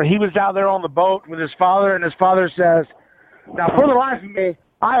 where he was out there on the boat with his father, and his father says, "Now, for the life of me,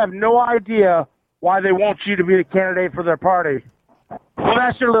 I have no idea why they want you to be the candidate for their party." Well,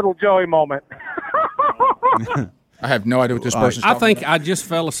 that's your little Joey moment. I have no idea what this person's I talking think about. I just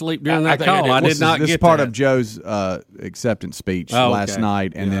fell asleep during I that think I call. did. I This did not This get is part that. of Joe's acceptance speech Oh, last okay.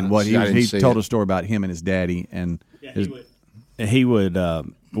 night, and then what I didn't he see told it. a story about him and his daddy, and He would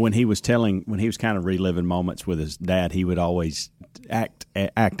when he was kind of reliving moments with his dad, he would always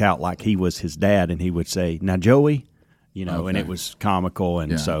act out like he was his dad, and he would say, "Now, Joey," and it was comical,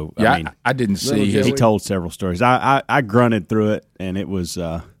 and so Yeah, I mean, I didn't see he it. told several stories. I grunted through it, and it was.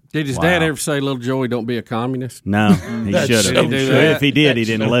 Did his wow. dad ever say, "Little Joey, don't be a communist"? No, he That's should so have. good. If he did, he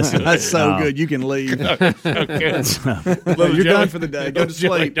didn't listen. that's so No. good. You can leave. Little You're Joey- done for the day. Go to Little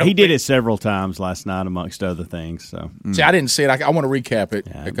Joey, sleep. don't He did be- it several times last night, amongst other things. So See, I didn't see it. I want to recap it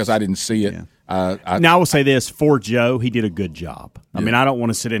because I didn't see it. now I will say this for Joe, he did a good job. I mean, I don't want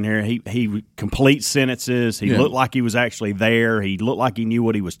to sit in here. He complete sentences. He looked like he was actually there. He looked like he knew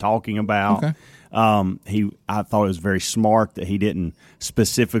what he was talking about. Okay. I thought it was very smart that he didn't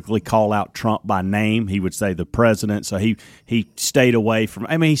specifically call out Trump by name. He would say the president. So he stayed away from.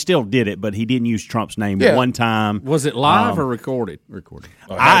 I mean, he still did it, but he didn't use Trump's name one time. Was it live or recorded? Recorded.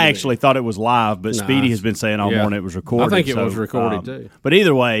 I actually thought it was live, but Nah, Speedy has been saying all yeah. morning it was recorded. I think it so, was recorded, too. But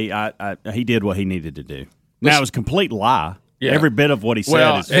either way, he did what he needed to do. Now, it was a complete lie. Yeah. Every bit of what he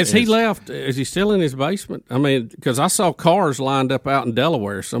Well, said has he left? Is he still in his basement? I mean, because I saw cars lined up out in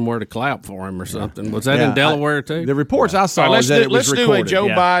Delaware somewhere to clap for him or something. Was that in Delaware too? The reports I saw All right, is that it was let's do a recorded. Joe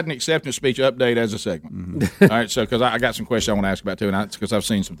Biden acceptance speech update as a segment. All right, so because I got some questions I want to ask about too, and because I've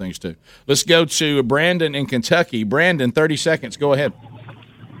seen some things too. Let's go to Brandon in Kentucky. Brandon, 30 seconds. Go ahead.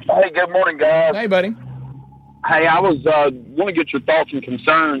 Hey, good morning, guys. Hey, buddy. Hey, I was want to get your thoughts and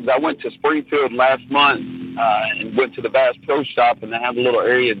concerns. I went to Springfield last month and went to the Bass Pro Shop, and they have a little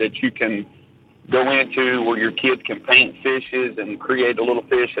area that you can go into where your kids can paint fishes and create a little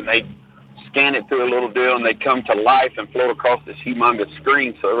fish, and they scan it through a little deal, and they come to life and float across this humongous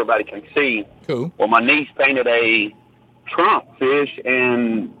screen so everybody can see. Cool. Well, my niece painted a Trump fish,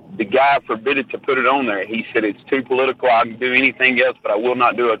 and the guy forbid to put it on there. He said it's too political. I can do anything else, but I will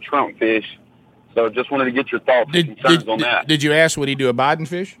not do a Trump fish. So just wanted to get your thoughts and concerns on that. Did you ask would he do a Biden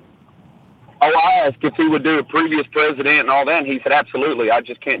fish? Oh, I asked if he would do a previous president and all that, and he said absolutely. I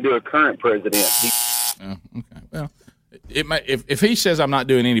just can't do a current president. Okay. Well, it might, if he says I'm not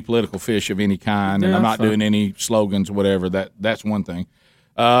doing any political fish of any kind, and Yeah, I'm not fine. doing any slogans or whatever, that's one thing.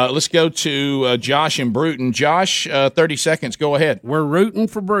 Let's go to Josh in Bruton. Josh, 30 seconds. Go ahead. We're rooting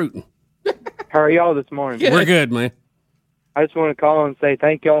for Bruton. How are y'all this morning? We're good, man. I just want to call and say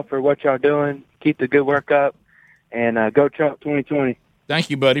thank y'all for what y'all doing. Keep the good work up, and go Trump 2020.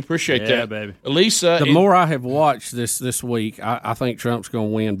 Thank you, buddy. Appreciate Yeah, that. baby. Lisa. The more I have watched this week, I think Trump's going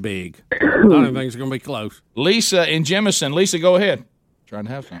to win big. I don't even think it's going to be close. Lisa in Jemison. Lisa, go ahead. Trying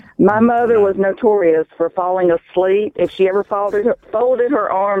to have something. My mother was notorious for falling asleep. If she ever folded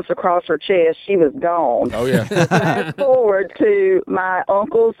her arms across her chest, she was gone. Oh, yeah. Fast forward to my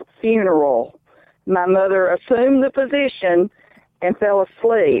uncle's funeral. My mother assumed the position and fell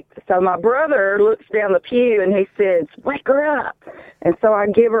asleep. So my brother looks down the pew and he says, "Wake her up." And so I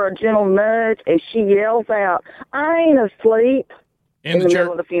give her a gentle nudge and she yells out, "I ain't asleep." In the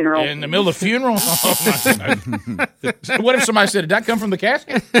middle of the funeral. In the middle of the funeral? Oh, my goodness. What if somebody said, did that come from the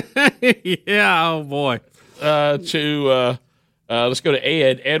casket? Yeah, oh, boy. Let's go to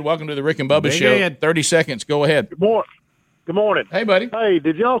Ed. Ed, welcome to the Rick and Bubba Big Show. Ed. 30 seconds. Go ahead. Good morning. Hey, buddy. Hey,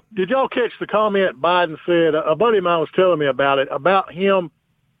 did y'all catch the comment Biden said? A buddy of mine was telling me about it, about him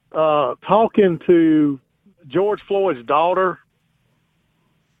talking to George Floyd's daughter,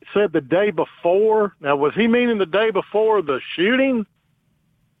 said the day before. Now, was he meaning the day before the shooting?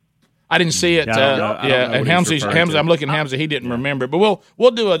 I didn't see it. And Helmsley, I'm looking at Helmsley. He didn't remember. But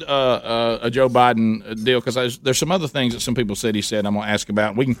we'll do a Joe Biden deal because there's some other things that some people said he said I'm going to ask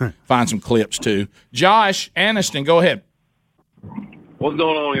about. We can find some clips, too. Josh Aniston, go ahead. What's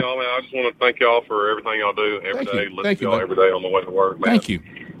going on, y'all, man? I just want to thank y'all for everything y'all do every day. Listen to y'all every day on the way to work, man. Thank you.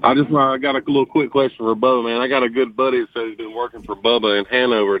 I got a little quick question for Bubba, man. I got a good buddy that says he's been working for Bubba in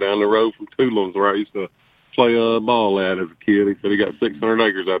Hanover down the road from Toolem's, where I used to play ball at as a kid. He said he got 600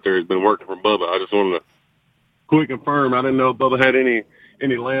 acres out there. He's been working for Bubba. I just wanted to quick confirm. I didn't know if Bubba had any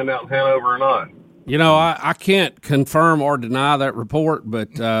land out in Hanover or not. You know, I can't confirm or deny that report,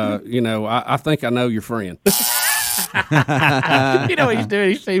 but, I think I know your friend. You know what he's doing?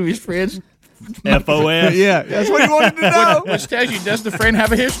 He's saving his friends. FOS. Yeah, that's what he wanted to know. Which tells you, does the friend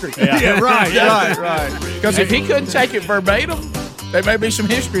have a history? Yeah, right. Because if he couldn't take it verbatim, there may be some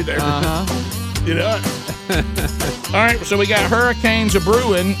history there. You know. All right, so we got hurricanes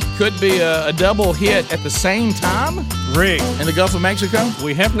a-brewing. Could be a double hit at the same time. Rick. In the Gulf of Mexico?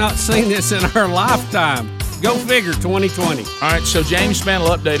 We have not seen this in our lifetime. Go figure, 2020. All right, so James Spann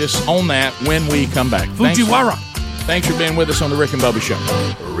will update us on that when we come back. Fujiwara. Thanks for being with us on the Rick and Bubba Show.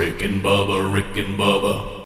 Rick and Bubba, Rick and Bubba.